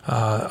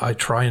 I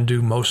try and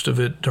do most of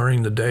it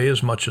during the day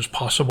as much as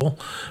possible,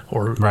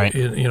 or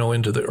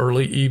into the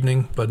early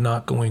evening, but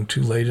not going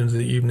too late into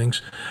the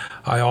evenings.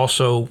 I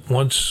also,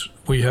 once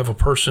we have a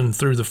person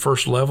through the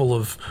first level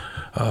of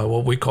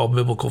what we call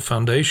biblical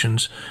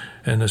foundations,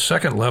 and the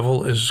second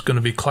level is going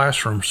to be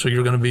classroom. So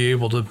you're going to be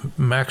able to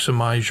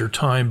maximize your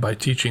time by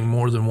teaching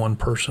more than one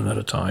person at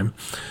a time,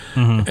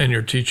 and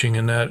you're teaching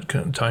in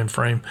that time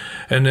frame.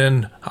 And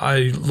then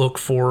I look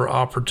for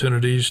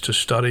opportunities to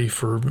study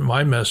for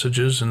my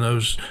messages, and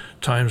those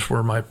times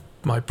where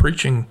my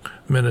preaching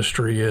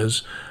ministry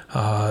is,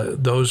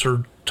 those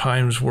are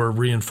times where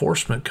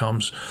reinforcement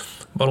comes.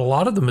 But a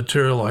lot of the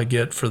material I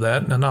get for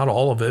that, and not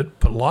all of it,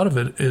 but a lot of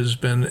it has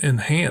been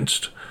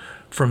enhanced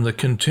from the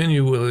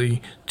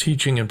continually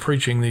teaching and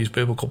preaching these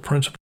biblical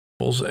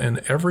principles. And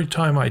every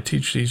time I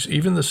teach these,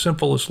 even the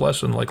simplest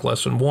lesson, like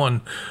lesson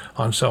 1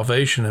 on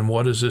salvation and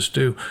what does this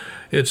do,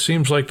 it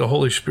seems like the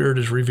Holy Spirit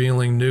is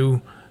revealing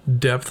new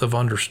depth of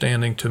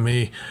understanding to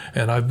me.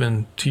 And I've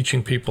been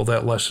teaching people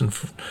that lesson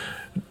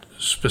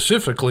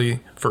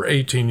specifically for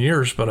 18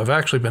 years, but I've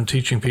actually been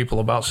teaching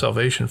people about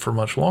salvation for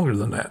much longer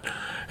than that.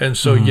 And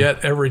so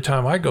yet every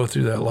time I go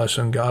through that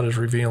lesson, God is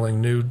revealing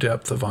new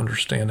depth of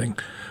understanding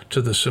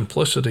to the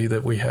simplicity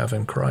that we have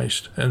in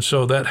Christ. And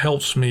so that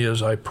helps me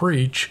as I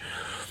preach,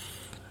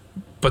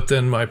 but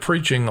then my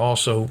preaching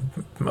also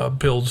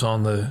builds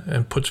on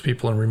and puts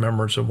people in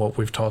remembrance of what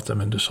we've taught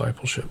them in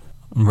discipleship.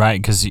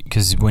 Right,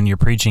 because when you're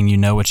preaching, you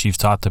know what you've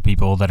taught the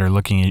people that are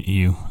looking at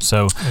you.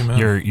 So Amen.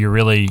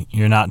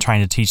 you're not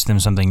trying to teach them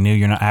something new.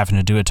 You're not having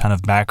to do a ton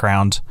of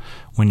background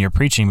when you're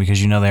preaching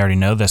because you know they already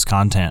know this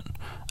content.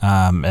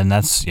 And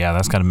that's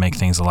got to make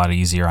things a lot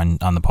easier on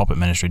the pulpit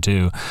ministry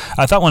too.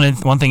 I thought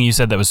one thing you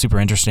said that was super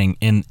interesting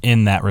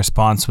in that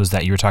response was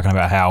that you were talking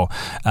about how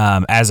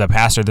as a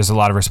pastor, there's a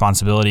lot of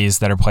responsibilities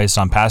that are placed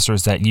on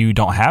pastors that you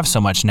don't have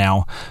so much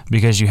now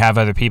because you have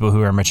other people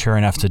who are mature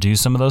enough to do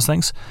some of those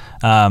things.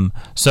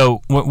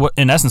 So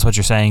in essence, what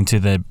you're saying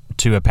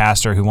to a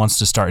pastor who wants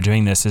to start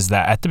doing this is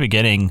that at the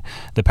beginning,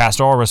 the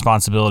pastoral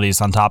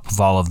responsibilities on top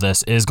of all of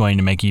this is going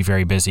to make you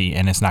very busy,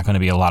 and it's not going to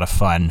be a lot of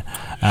fun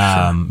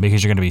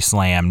because you're going to be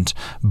slammed.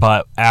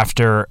 But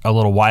after a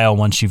little while,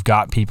 once you've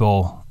got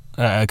people,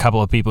 a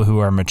couple of people who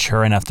are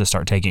mature enough to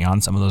start taking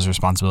on some of those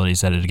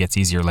responsibilities, that it gets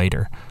easier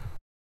later.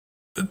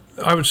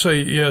 I would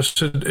say yes,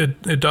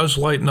 it does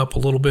lighten up a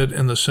little bit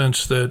in the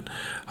sense that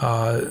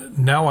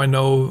now I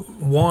know,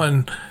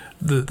 one,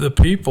 the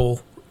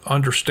people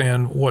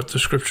understand what the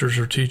scriptures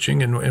are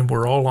teaching, and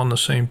we're all on the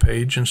same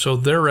page, and so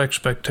their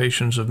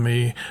expectations of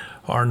me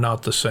are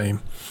not the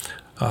same.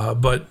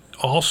 But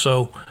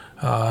also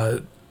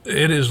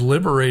it is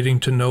liberating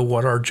to know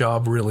what our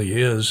job really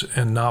is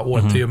and not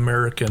what the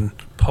American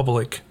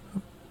public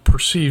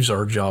perceives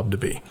our job to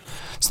be.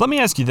 So let me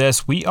ask you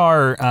this. We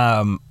are,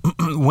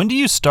 when do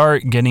you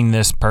start getting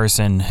this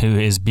person who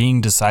is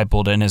being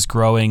discipled and is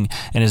growing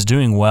and is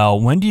doing well,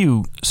 when do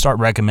you start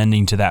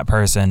recommending to that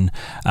person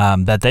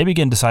that they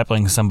begin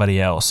discipling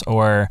somebody else?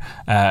 Or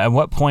at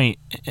what point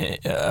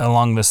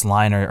along this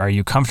line are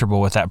you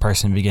comfortable with that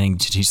person beginning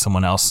to teach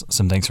someone else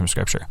some things from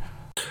Scripture?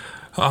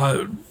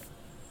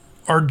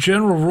 Our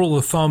general rule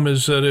of thumb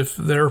is that if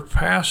they're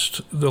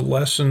past the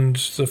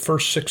lessons, the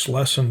first 6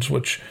 lessons,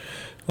 which,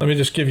 let me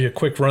just give you a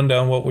quick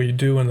rundown what we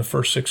do in the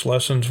first 6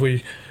 lessons.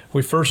 We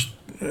first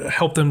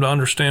help them to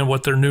understand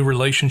what their new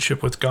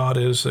relationship with God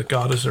is, that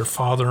God is their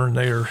Father and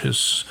they are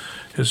His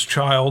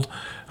child.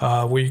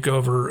 We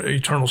cover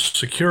eternal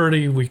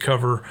security. We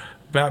cover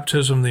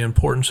baptism, the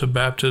importance of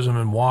baptism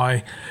and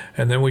why,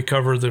 and then we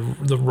cover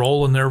the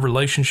role in their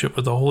relationship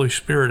with the Holy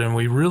Spirit, and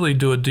we really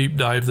do a deep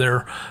dive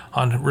there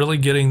on really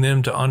getting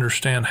them to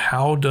understand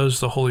how does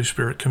the Holy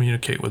Spirit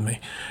communicate with me,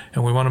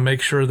 and we want to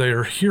make sure they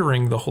are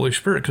hearing the Holy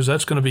Spirit, because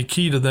that's going to be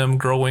key to them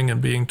growing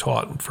and being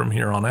taught from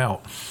here on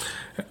out.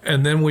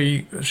 And then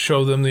we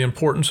show them the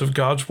importance of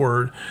God's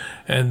Word,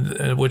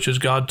 and which is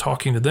God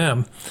talking to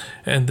them.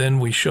 And then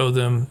we show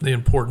them the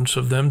importance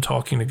of them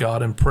talking to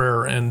God in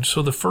prayer. And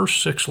so the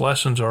first 6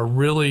 lessons are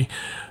really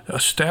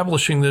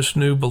establishing this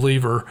new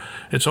believer.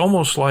 It's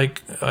almost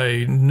like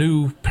a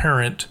new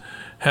parent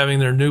having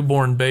their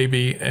newborn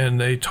baby, and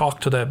they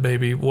talk to that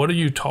baby. What do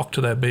you talk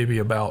to that baby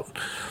about?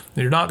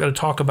 You're not going to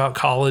talk about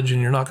college,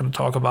 and you're not going to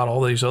talk about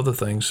all these other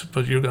things,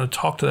 but you're going to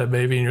talk to that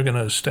baby, and you're going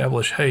to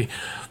establish, hey,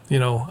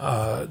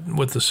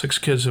 with the 6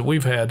 kids that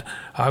we've had,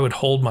 I would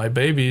hold my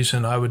babies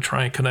and I would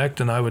try and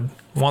connect, and I would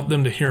want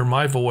them to hear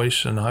my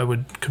voice, and I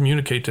would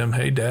communicate to them,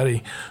 hey,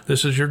 Daddy,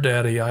 this is your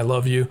daddy, I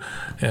love you.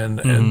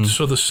 And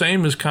so the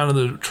same is kind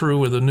of true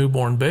with a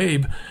newborn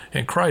babe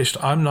in Christ.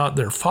 I'm not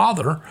their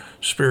father,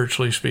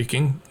 spiritually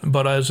speaking,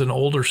 but as an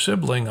older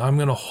sibling, I'm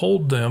going to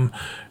hold them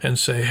and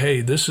say,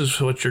 hey, this is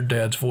what your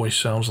dad's voice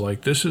sounds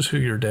like. This is who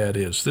your dad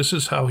is. This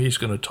is how he's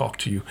going to talk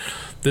to you.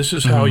 This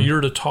is how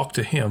you're to talk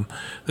to him.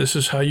 This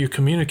is how you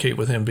communicate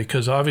with him,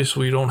 because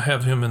obviously we don't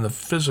have him in the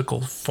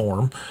physical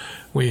form.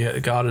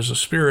 God is a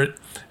spirit,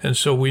 and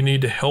so we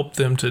need to help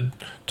them to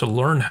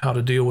learn how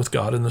to deal with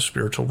God in the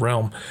spiritual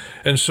realm.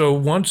 And so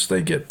once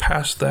they get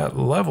past that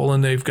level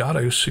and they've got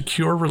a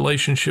secure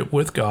relationship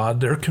with God,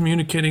 they're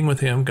communicating with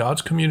Him,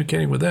 God's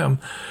communicating with them,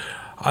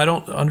 I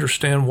don't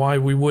understand why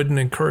we wouldn't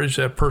encourage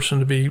that person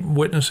to be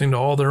witnessing to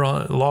all their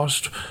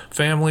lost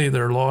family,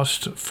 their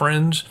lost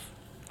friends.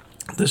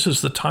 This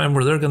is the time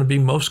where they're going to be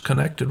most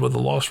connected with the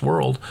lost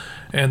world,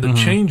 and the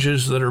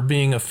changes that are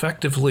being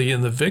effectively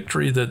in the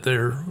victory that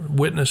they're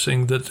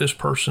witnessing that this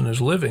person is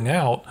living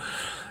out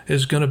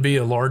is going to be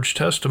a large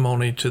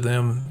testimony to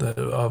them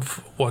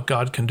of what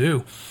God can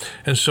do.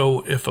 And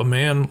so if a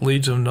man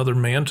leads another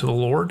man to the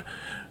Lord,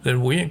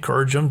 then we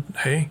encourage them,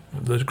 hey,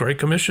 the Great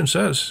Commission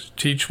says,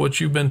 teach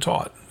what you've been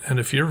taught. And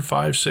if you're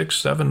 5, 6,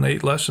 7,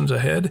 8 lessons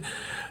ahead,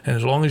 and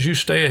as long as you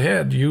stay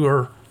ahead, you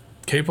are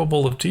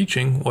capable of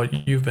teaching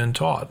what you've been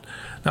taught.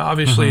 Now,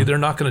 obviously, they're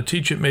not going to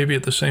teach it maybe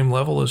at the same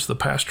level as the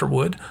pastor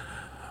would,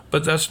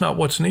 but that's not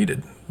what's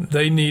needed.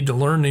 They need to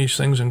learn these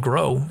things and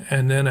grow,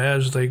 and then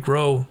as they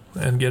grow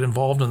and get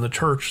involved in the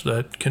church,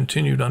 that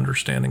continued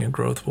understanding and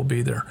growth will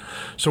be there.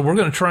 So we're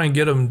going to try and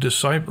get them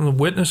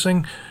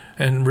witnessing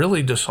and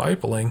really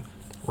discipling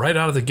right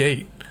out of the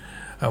gate.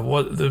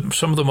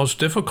 Some of the most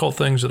difficult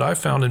things that I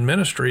found in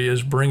ministry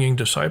is bringing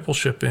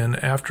discipleship in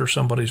after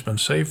somebody's been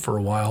saved for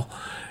a while,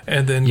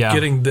 and then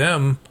getting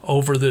them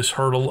over this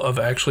hurdle of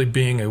actually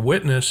being a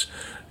witness,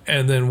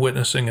 and then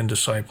witnessing and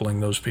discipling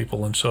those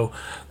people. And so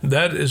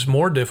that is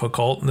more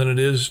difficult than it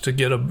is to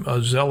get a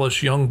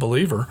zealous young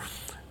believer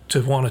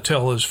to want to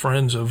tell his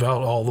friends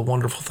about all the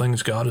wonderful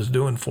things God is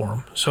doing for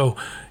them. So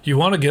you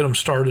want to get them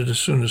started as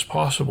soon as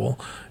possible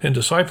in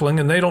discipling,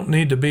 and they don't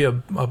need to be a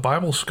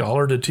Bible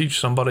scholar to teach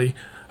somebody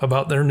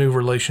about their new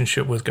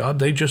relationship with God.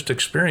 They just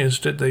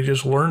experienced it. They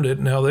just learned it.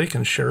 Now they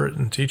can share it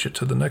and teach it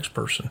to the next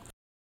person.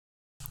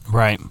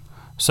 Right.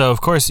 So,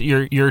 of course,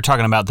 you're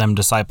talking about them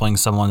discipling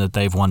someone that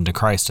they've won to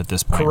Christ at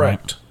this point,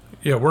 correct. Right?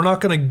 Yeah, we're not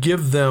going to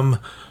give them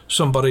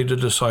somebody to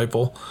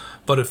disciple,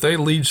 but if they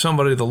lead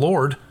somebody to the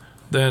Lord,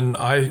 then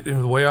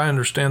the way I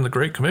understand the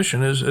Great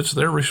Commission is it's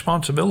their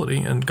responsibility,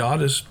 and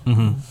God has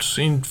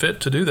seen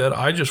fit to do that.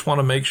 I just want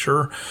to make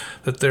sure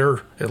that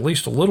they're at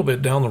least a little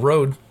bit down the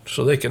road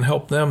so they can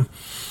help them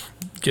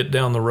get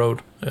down the road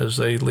as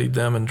they lead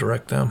them and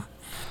direct them.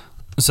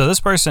 So this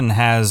person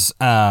has,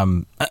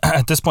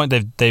 at this point,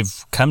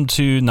 they've come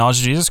to knowledge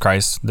of Jesus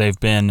Christ. They've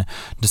been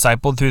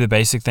discipled through the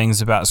basic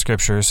things about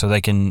Scripture, so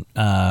they can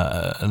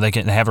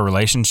have a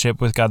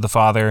relationship with God the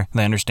Father.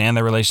 They understand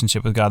their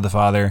relationship with God the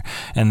Father,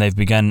 and they've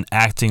begun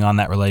acting on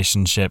that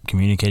relationship,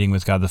 communicating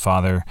with God the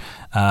Father,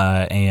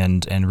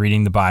 and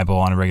reading the Bible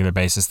on a regular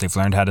basis. They've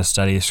learned how to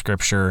study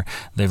Scripture.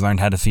 They've learned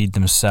how to feed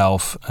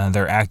themselves.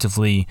 They're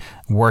actively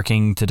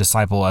working to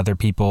disciple other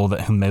people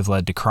whom they've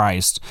led to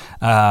Christ.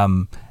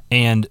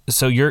 And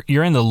so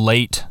you're in the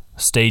late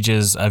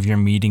stages of your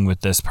meeting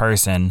with this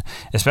person,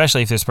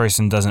 especially if this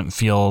person doesn't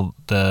feel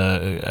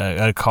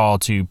a call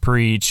to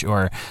preach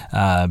or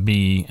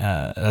be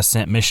a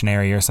sent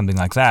missionary or something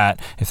like that.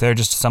 If they're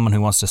just someone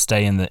who wants to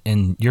stay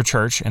in your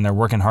church and they're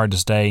working hard to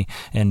stay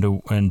and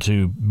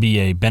to be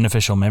a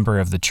beneficial member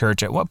of the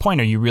church, at what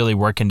point are you really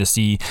working to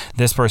see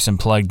this person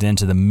plugged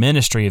into the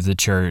ministry of the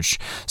church,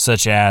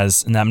 such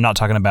as, and I'm not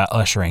talking about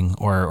ushering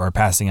or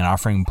passing an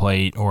offering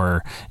plate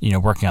or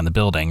working on the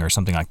building or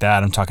something like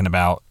that. I'm talking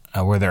about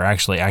where they're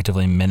actually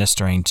actively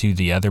ministering to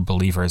the other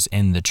believers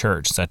in the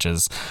church, such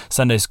as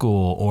Sunday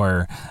school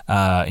or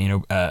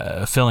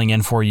filling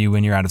in for you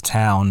when you're out of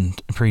town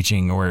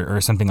preaching or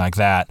something like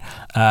that,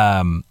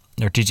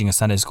 or teaching a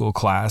Sunday school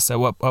class. At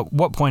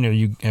what point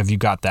have you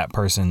got that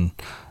person?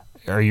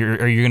 Are you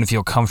going to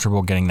feel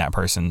comfortable getting that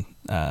person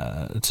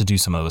to do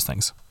some of those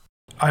things?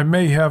 I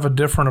may have a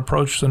different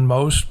approach than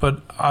most,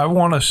 but I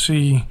want to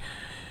see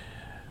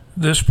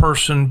this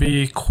person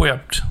be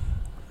equipped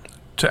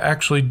to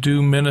actually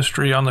do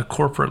ministry on the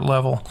corporate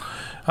level.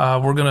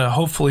 We're going to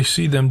hopefully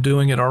see them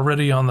doing it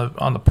already on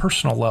the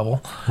personal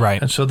level.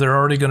 Right. And so they're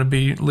already going to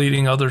be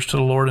leading others to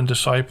the Lord and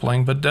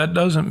discipling, but that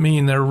doesn't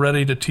mean they're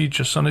ready to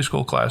teach a Sunday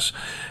school class.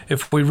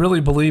 If we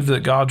really believe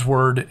that God's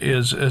Word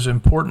is as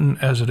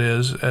important as it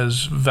is,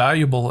 as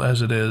valuable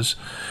as it is,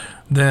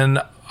 then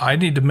I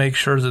need to make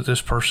sure that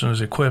this person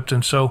is equipped.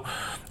 And so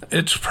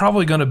it's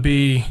probably going to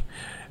be,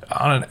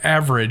 on an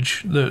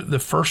average, the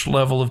first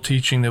level of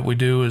teaching that we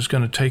do is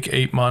going to take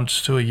 8 months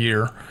to a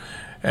year.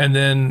 And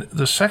then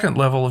the second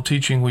level of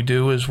teaching we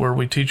do is where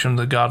we teach them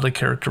the godly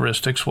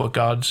characteristics, what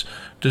God's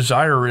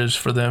desire is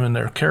for them in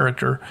their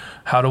character,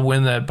 how to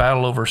win that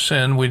battle over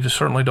sin. We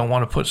certainly don't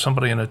want to put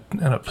somebody in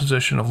a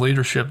position of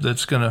leadership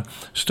that's going to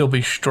still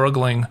be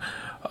struggling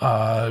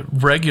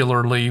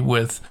regularly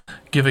with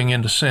giving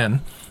into sin.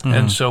 Mm-hmm.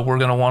 And so we're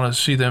going to want to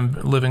see them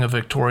living a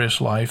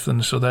victorious life.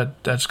 And so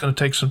that's going to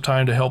take some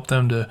time to help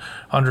them to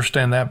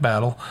understand that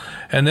battle.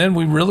 And then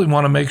we really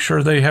want to make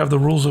sure they have the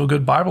rules of a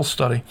good Bible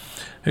study.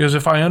 Because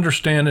if I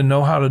understand and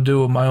know how to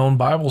do my own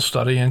Bible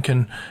study and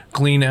can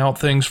glean out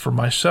things for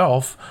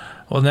myself,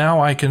 well,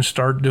 now I can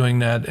start doing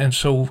that. And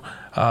so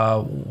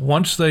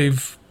once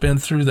they've been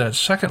through that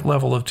second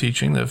level of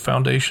teaching, the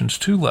Foundations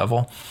 2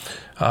 level,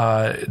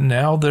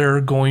 now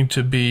they're going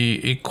to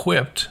be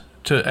equipped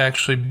to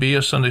actually be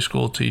a Sunday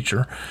school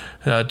teacher,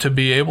 to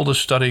be able to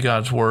study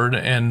God's Word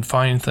and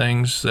find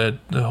things that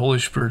the Holy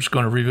Spirit's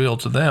going to reveal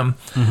to them,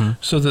 mm-hmm.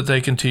 so that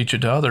they can teach it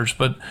to others.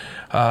 But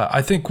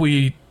I think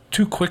we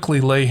too quickly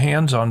lay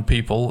hands on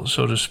people,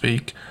 so to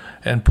speak,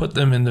 and put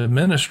them in the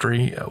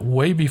ministry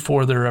way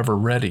before they're ever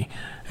ready.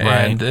 Right.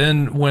 And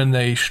then when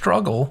they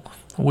struggle,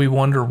 we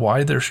wonder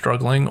why they're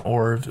struggling,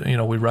 or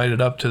we write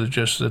it up to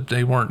just that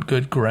they weren't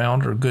good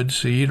ground or good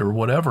seed or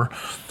whatever.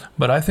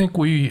 But I think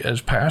we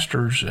as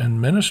pastors and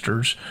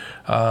ministers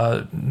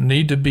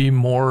need to be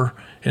more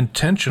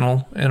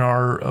intentional in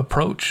our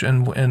approach,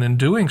 and in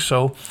doing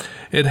so,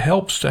 it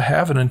helps to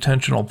have an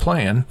intentional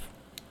plan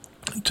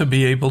to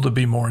be able to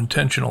be more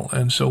intentional.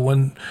 And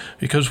so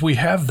because we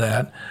have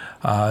that,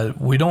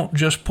 we don't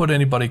just put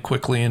anybody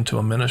quickly into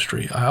a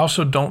ministry. I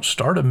also don't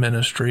start a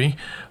ministry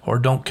or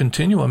don't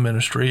continue a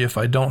ministry if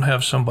I don't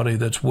have somebody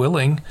that's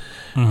willing,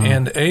 mm-hmm.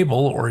 and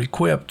able or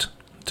equipped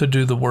to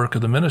do the work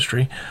of the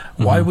ministry.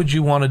 Mm-hmm. Why would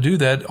you want to do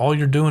that? All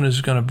you're doing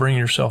is going to bring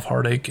yourself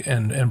heartache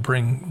and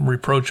bring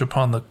reproach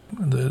upon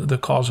the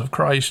cause of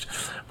Christ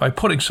by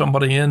putting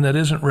somebody in that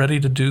isn't ready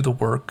to do the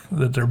work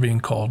that they're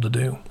being called to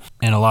do.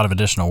 And a lot of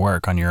additional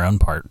work on your own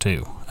part,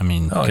 too. I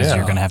mean, because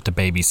you're going to have to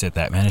babysit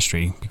that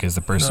ministry because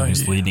the person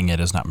who's leading it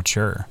is not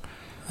mature.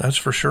 That's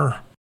for sure.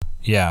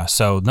 Yeah,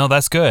 so, no,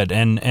 that's good,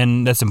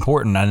 and that's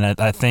important. And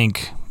I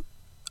think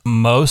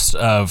most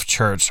of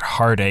church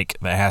heartache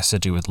that has to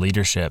do with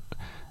leadership,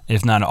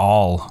 if not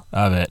all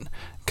of it,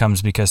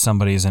 comes because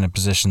somebody is in a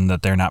position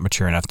that they're not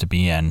mature enough to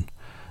be in.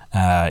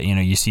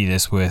 You see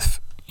this with,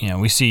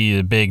 we see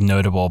the big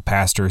notable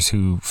pastors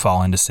who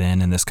fall into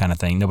sin and this kind of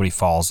thing. Nobody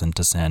falls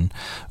into sin,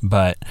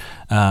 but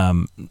not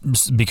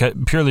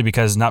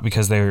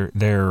because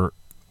they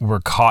were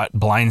caught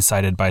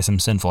blindsided by some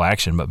sinful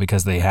action, but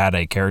because they had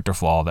a character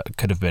flaw that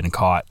could have been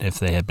caught if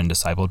they had been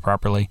discipled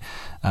properly,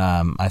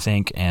 I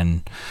think.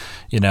 And,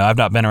 I've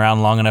not been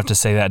around long enough to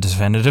say that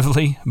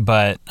definitively,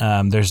 but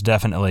there's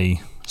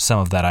definitely some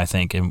of that, I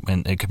think,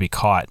 and it could be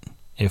caught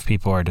if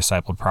people are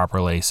discipled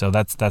properly. So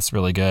that's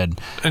really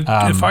good. And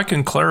if I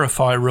can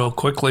clarify real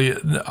quickly,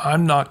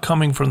 I'm not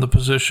coming from the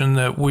position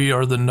that we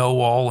are the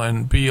know-all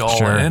and be-all,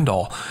 sure. and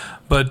end-all.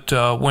 But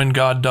when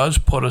God does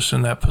put us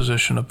in that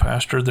position of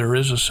pastor, there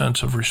is a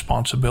sense of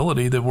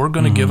responsibility that we're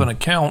going to give an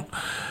account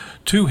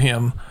to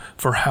Him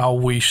for how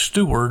we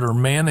steward or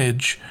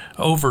manage,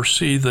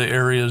 oversee the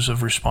areas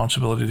of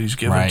responsibility that He's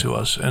given to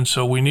us. And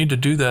so we need to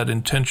do that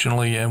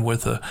intentionally and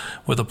with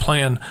a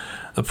plan.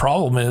 The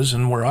problem is,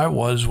 and where I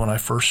was when I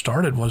first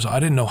started, was I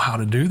didn't know how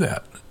to do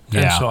that.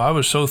 Yeah. And so I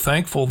was so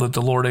thankful that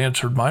the Lord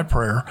answered my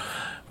prayer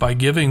by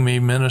giving me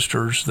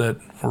ministers that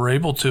were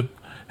able to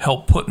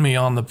help put me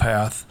on the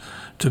path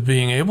to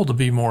being able to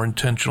be more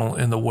intentional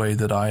in the way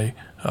that I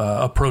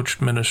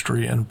approached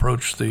ministry and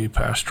approached the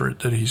pastorate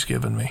that He's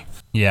given me.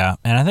 Yeah,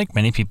 and I think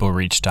many people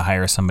reach to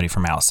hire somebody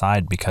from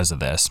outside because of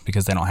this,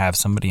 because they don't have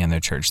somebody in their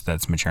church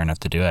that's mature enough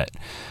to do it.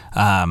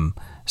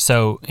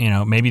 So,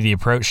 maybe the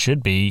approach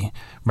should be,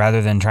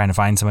 rather than trying to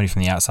find somebody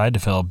from the outside to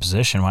fill a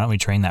position, why don't we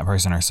train that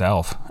person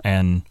ourselves?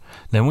 And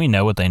then we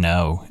know what they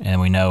know,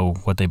 and we know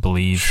what they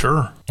believe.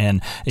 Sure.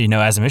 And,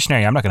 as a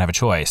missionary, I'm not going to have a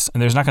choice.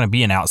 And there's not going to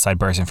be an outside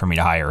person for me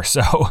to hire.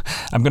 So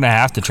I'm going to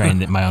have to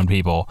train my own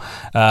people.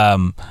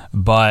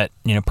 But,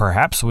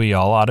 perhaps we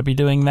all ought to be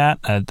doing that.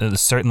 It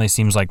certainly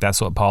seems like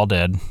that's what Paul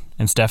did.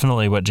 It's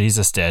definitely what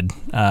Jesus did,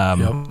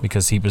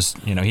 because he was,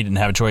 he didn't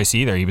have a choice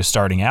either. He was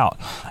starting out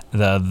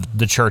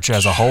the church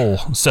as a whole.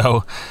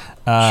 So,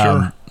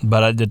 sure.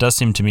 But it does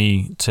seem to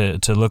me to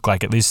look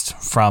like, at least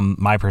from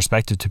my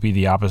perspective, to be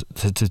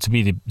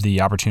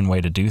the opportune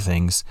way to do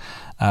things.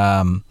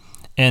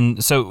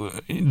 And so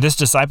this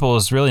disciple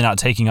is really not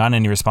taking on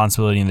any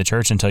responsibility in the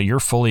church until you're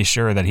fully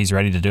sure that he's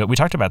ready to do it. We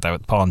talked about that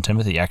with Paul and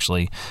Timothy,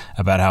 actually,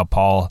 about how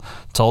Paul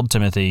told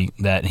Timothy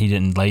that he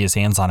didn't lay his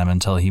hands on him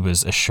until he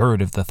was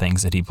assured of the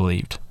things that he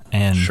believed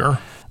and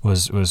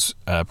was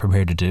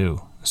prepared to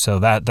do. So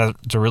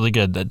that's a really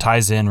good. That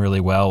ties in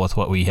really well with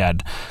what we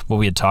had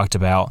talked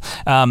about.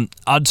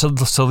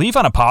 To leave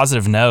on a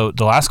positive note,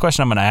 the last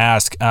question I'm going to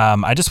ask,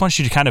 I just want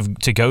you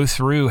to go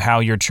through how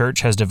your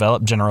church has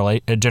developed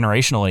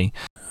generationally.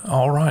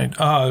 All right,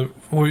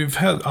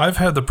 I've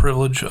had the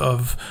privilege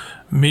of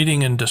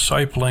meeting and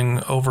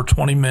discipling over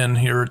 20 men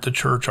here at the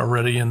church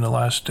already in the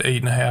last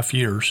 8.5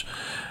 years.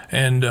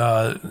 And,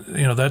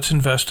 that's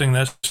investing.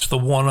 That's the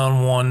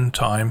one-on-one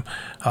time.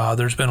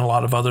 There's been a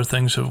lot of other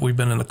things that we've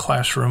been in the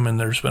classroom, and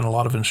there's been a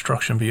lot of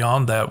instruction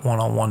beyond that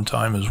one-on-one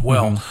time as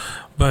well.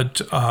 Mm-hmm.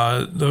 But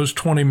those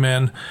 20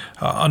 men,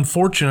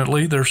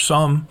 unfortunately, there's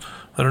some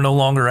that are no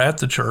longer at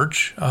the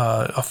church.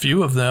 A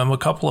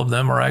couple of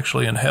them are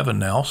actually in heaven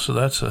now. So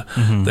that's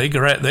they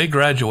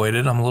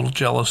graduated. I'm a little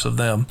jealous of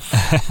them.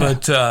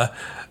 But our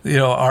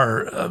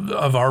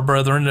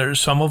brethren,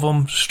 there's some of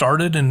them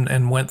started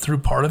and went through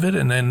part of it,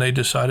 and then they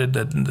decided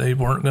that they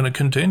weren't going to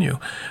continue.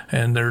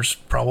 And there's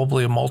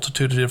probably a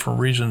multitude of different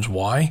reasons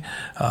why,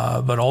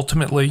 but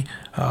ultimately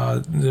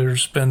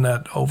there's been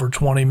that over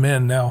 20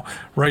 men. Now,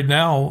 right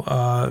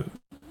now,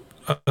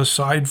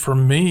 aside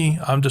from me,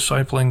 I'm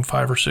discipling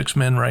 5 or 6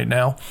 men right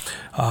now.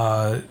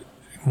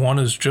 One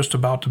is just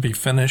about to be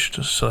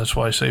finished, so that's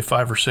why I say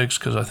 5 or 6,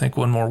 because I think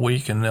one more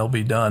week and they'll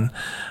be done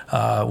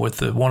with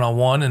the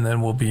one-on-one, and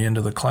then we'll be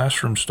into the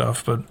classroom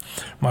stuff. But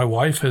my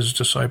wife has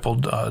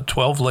discipled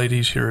 12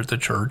 ladies here at the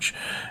church,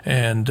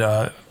 and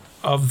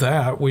of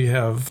that,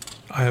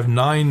 I have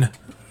 9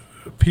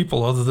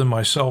 people other than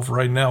myself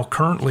right now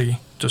currently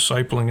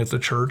discipling at the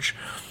church.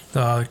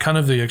 Kind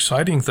of the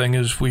exciting thing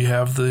is we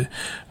have the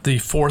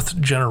 4th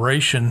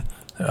generation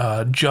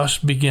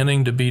just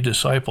beginning to be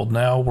discipled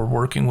now. We're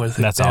working with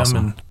That's him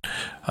awesome.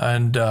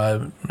 and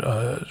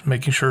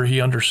making sure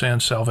he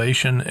understands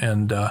salvation.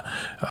 And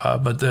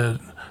but the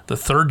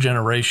 3rd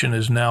generation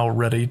is now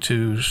ready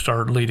to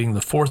start leading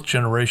the 4th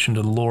generation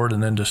to the Lord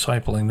and then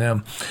discipling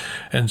them.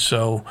 And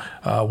so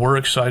we're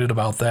excited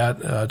about that.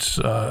 It's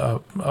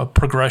a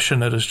progression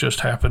that has just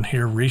happened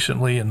here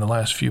recently in the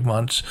last few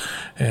months.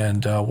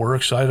 And we're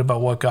excited about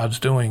what God's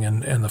doing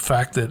and the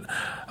fact that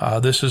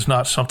this is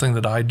not something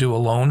that I do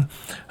alone.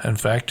 In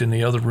fact, in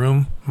the other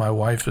room, my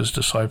wife is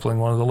discipling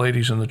one of the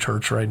ladies in the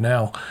church right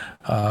now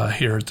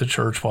here at the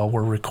church while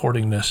we're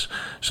recording this.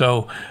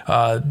 So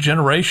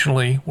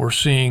generationally, we're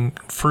seeing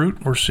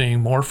fruit. We're seeing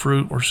more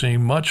fruit. We're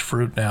seeing much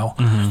fruit now.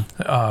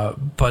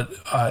 Mm-hmm. But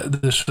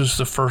this is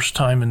the first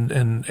time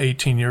in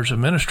 18 years of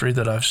ministry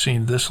that I've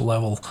seen this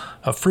level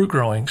of fruit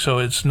growing. So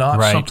it's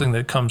not something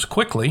that comes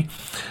quickly.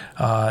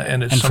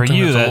 And it's something for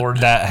you that the Lord...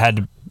 that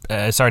had...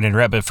 sorry to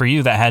interrupt, but for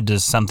you, that had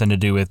something to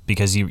do with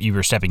because you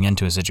were stepping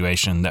into a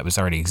situation that was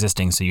already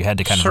existing, so you had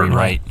to kind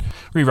of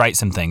rewrite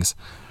some things.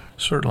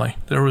 Certainly.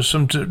 There was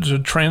some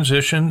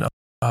transition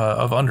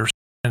of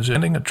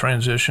understanding, a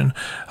transition.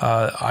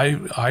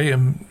 I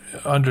am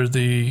under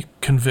the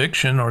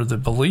conviction or the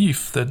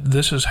belief that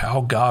this is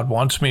how God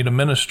wants me to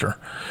minister.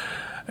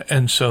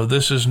 And so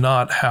this is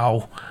not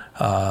how...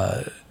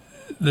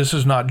 this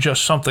is not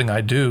just something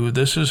I do.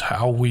 This is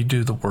how we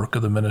do the work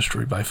of the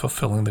ministry by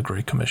fulfilling the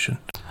Great Commission.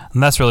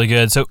 And that's really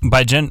good. So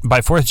by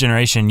 4th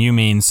generation, you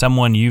mean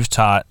someone you've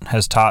taught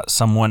has taught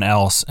someone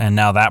else, and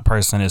now that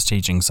person is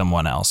teaching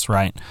someone else,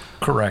 right?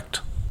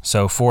 Correct.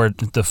 So for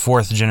the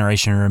 4th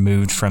generation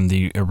removed from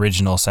the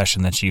original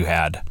session that you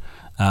had.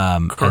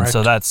 And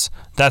so that's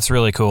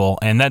really cool,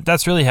 and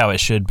that's really how it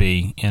should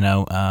be.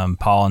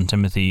 Paul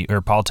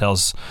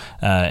tells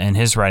in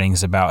his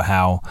writings about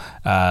how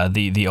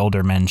the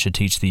older men should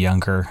teach the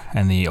younger,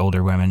 and the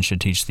older women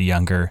should teach the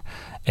younger,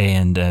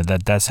 and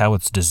that's how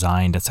it's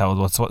designed. That's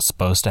what's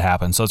supposed to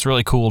happen. So it's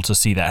really cool to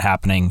see that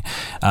happening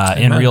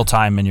in real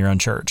time in your own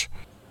church.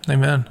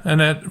 Amen.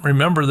 And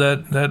remember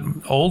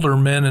that older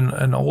men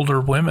and older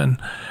women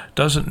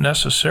doesn't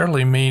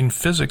necessarily mean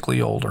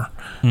physically older.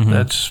 Mm-hmm.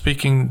 That's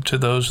speaking to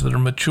those that are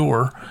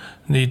mature,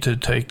 need to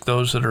take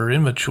those that are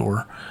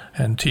immature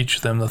and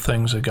teach them the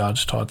things that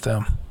God's taught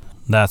them.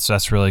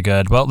 That's really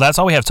good. Well, that's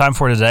all we have time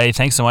for today.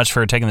 Thanks so much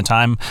for taking the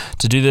time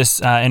to do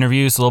this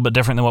interview. It's a little bit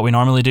different than what we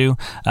normally do,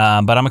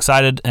 but I'm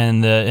excited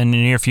in the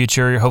near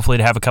future, hopefully,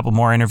 to have a couple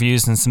more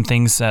interviews and some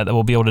things that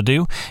we'll be able to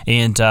do.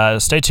 And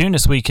stay tuned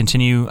as we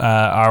continue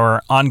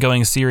our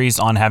ongoing series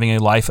on having a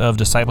life of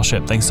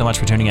discipleship. Thanks so much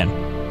for tuning in.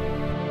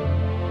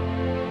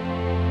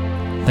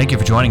 Thank you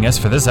for joining us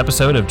for this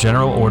episode of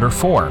General Order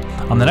 4.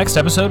 On the next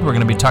episode, we're going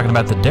to be talking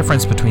about the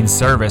difference between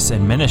service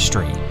and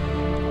ministry.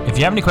 If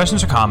you have any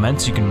questions or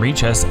comments, you can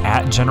reach us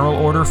at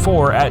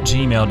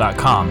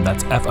generalorder4@gmail.com.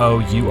 That's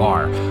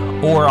FOUR.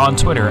 Or on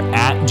Twitter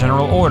at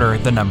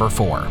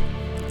generalorder4.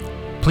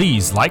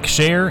 Please like,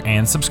 share,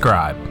 and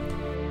subscribe.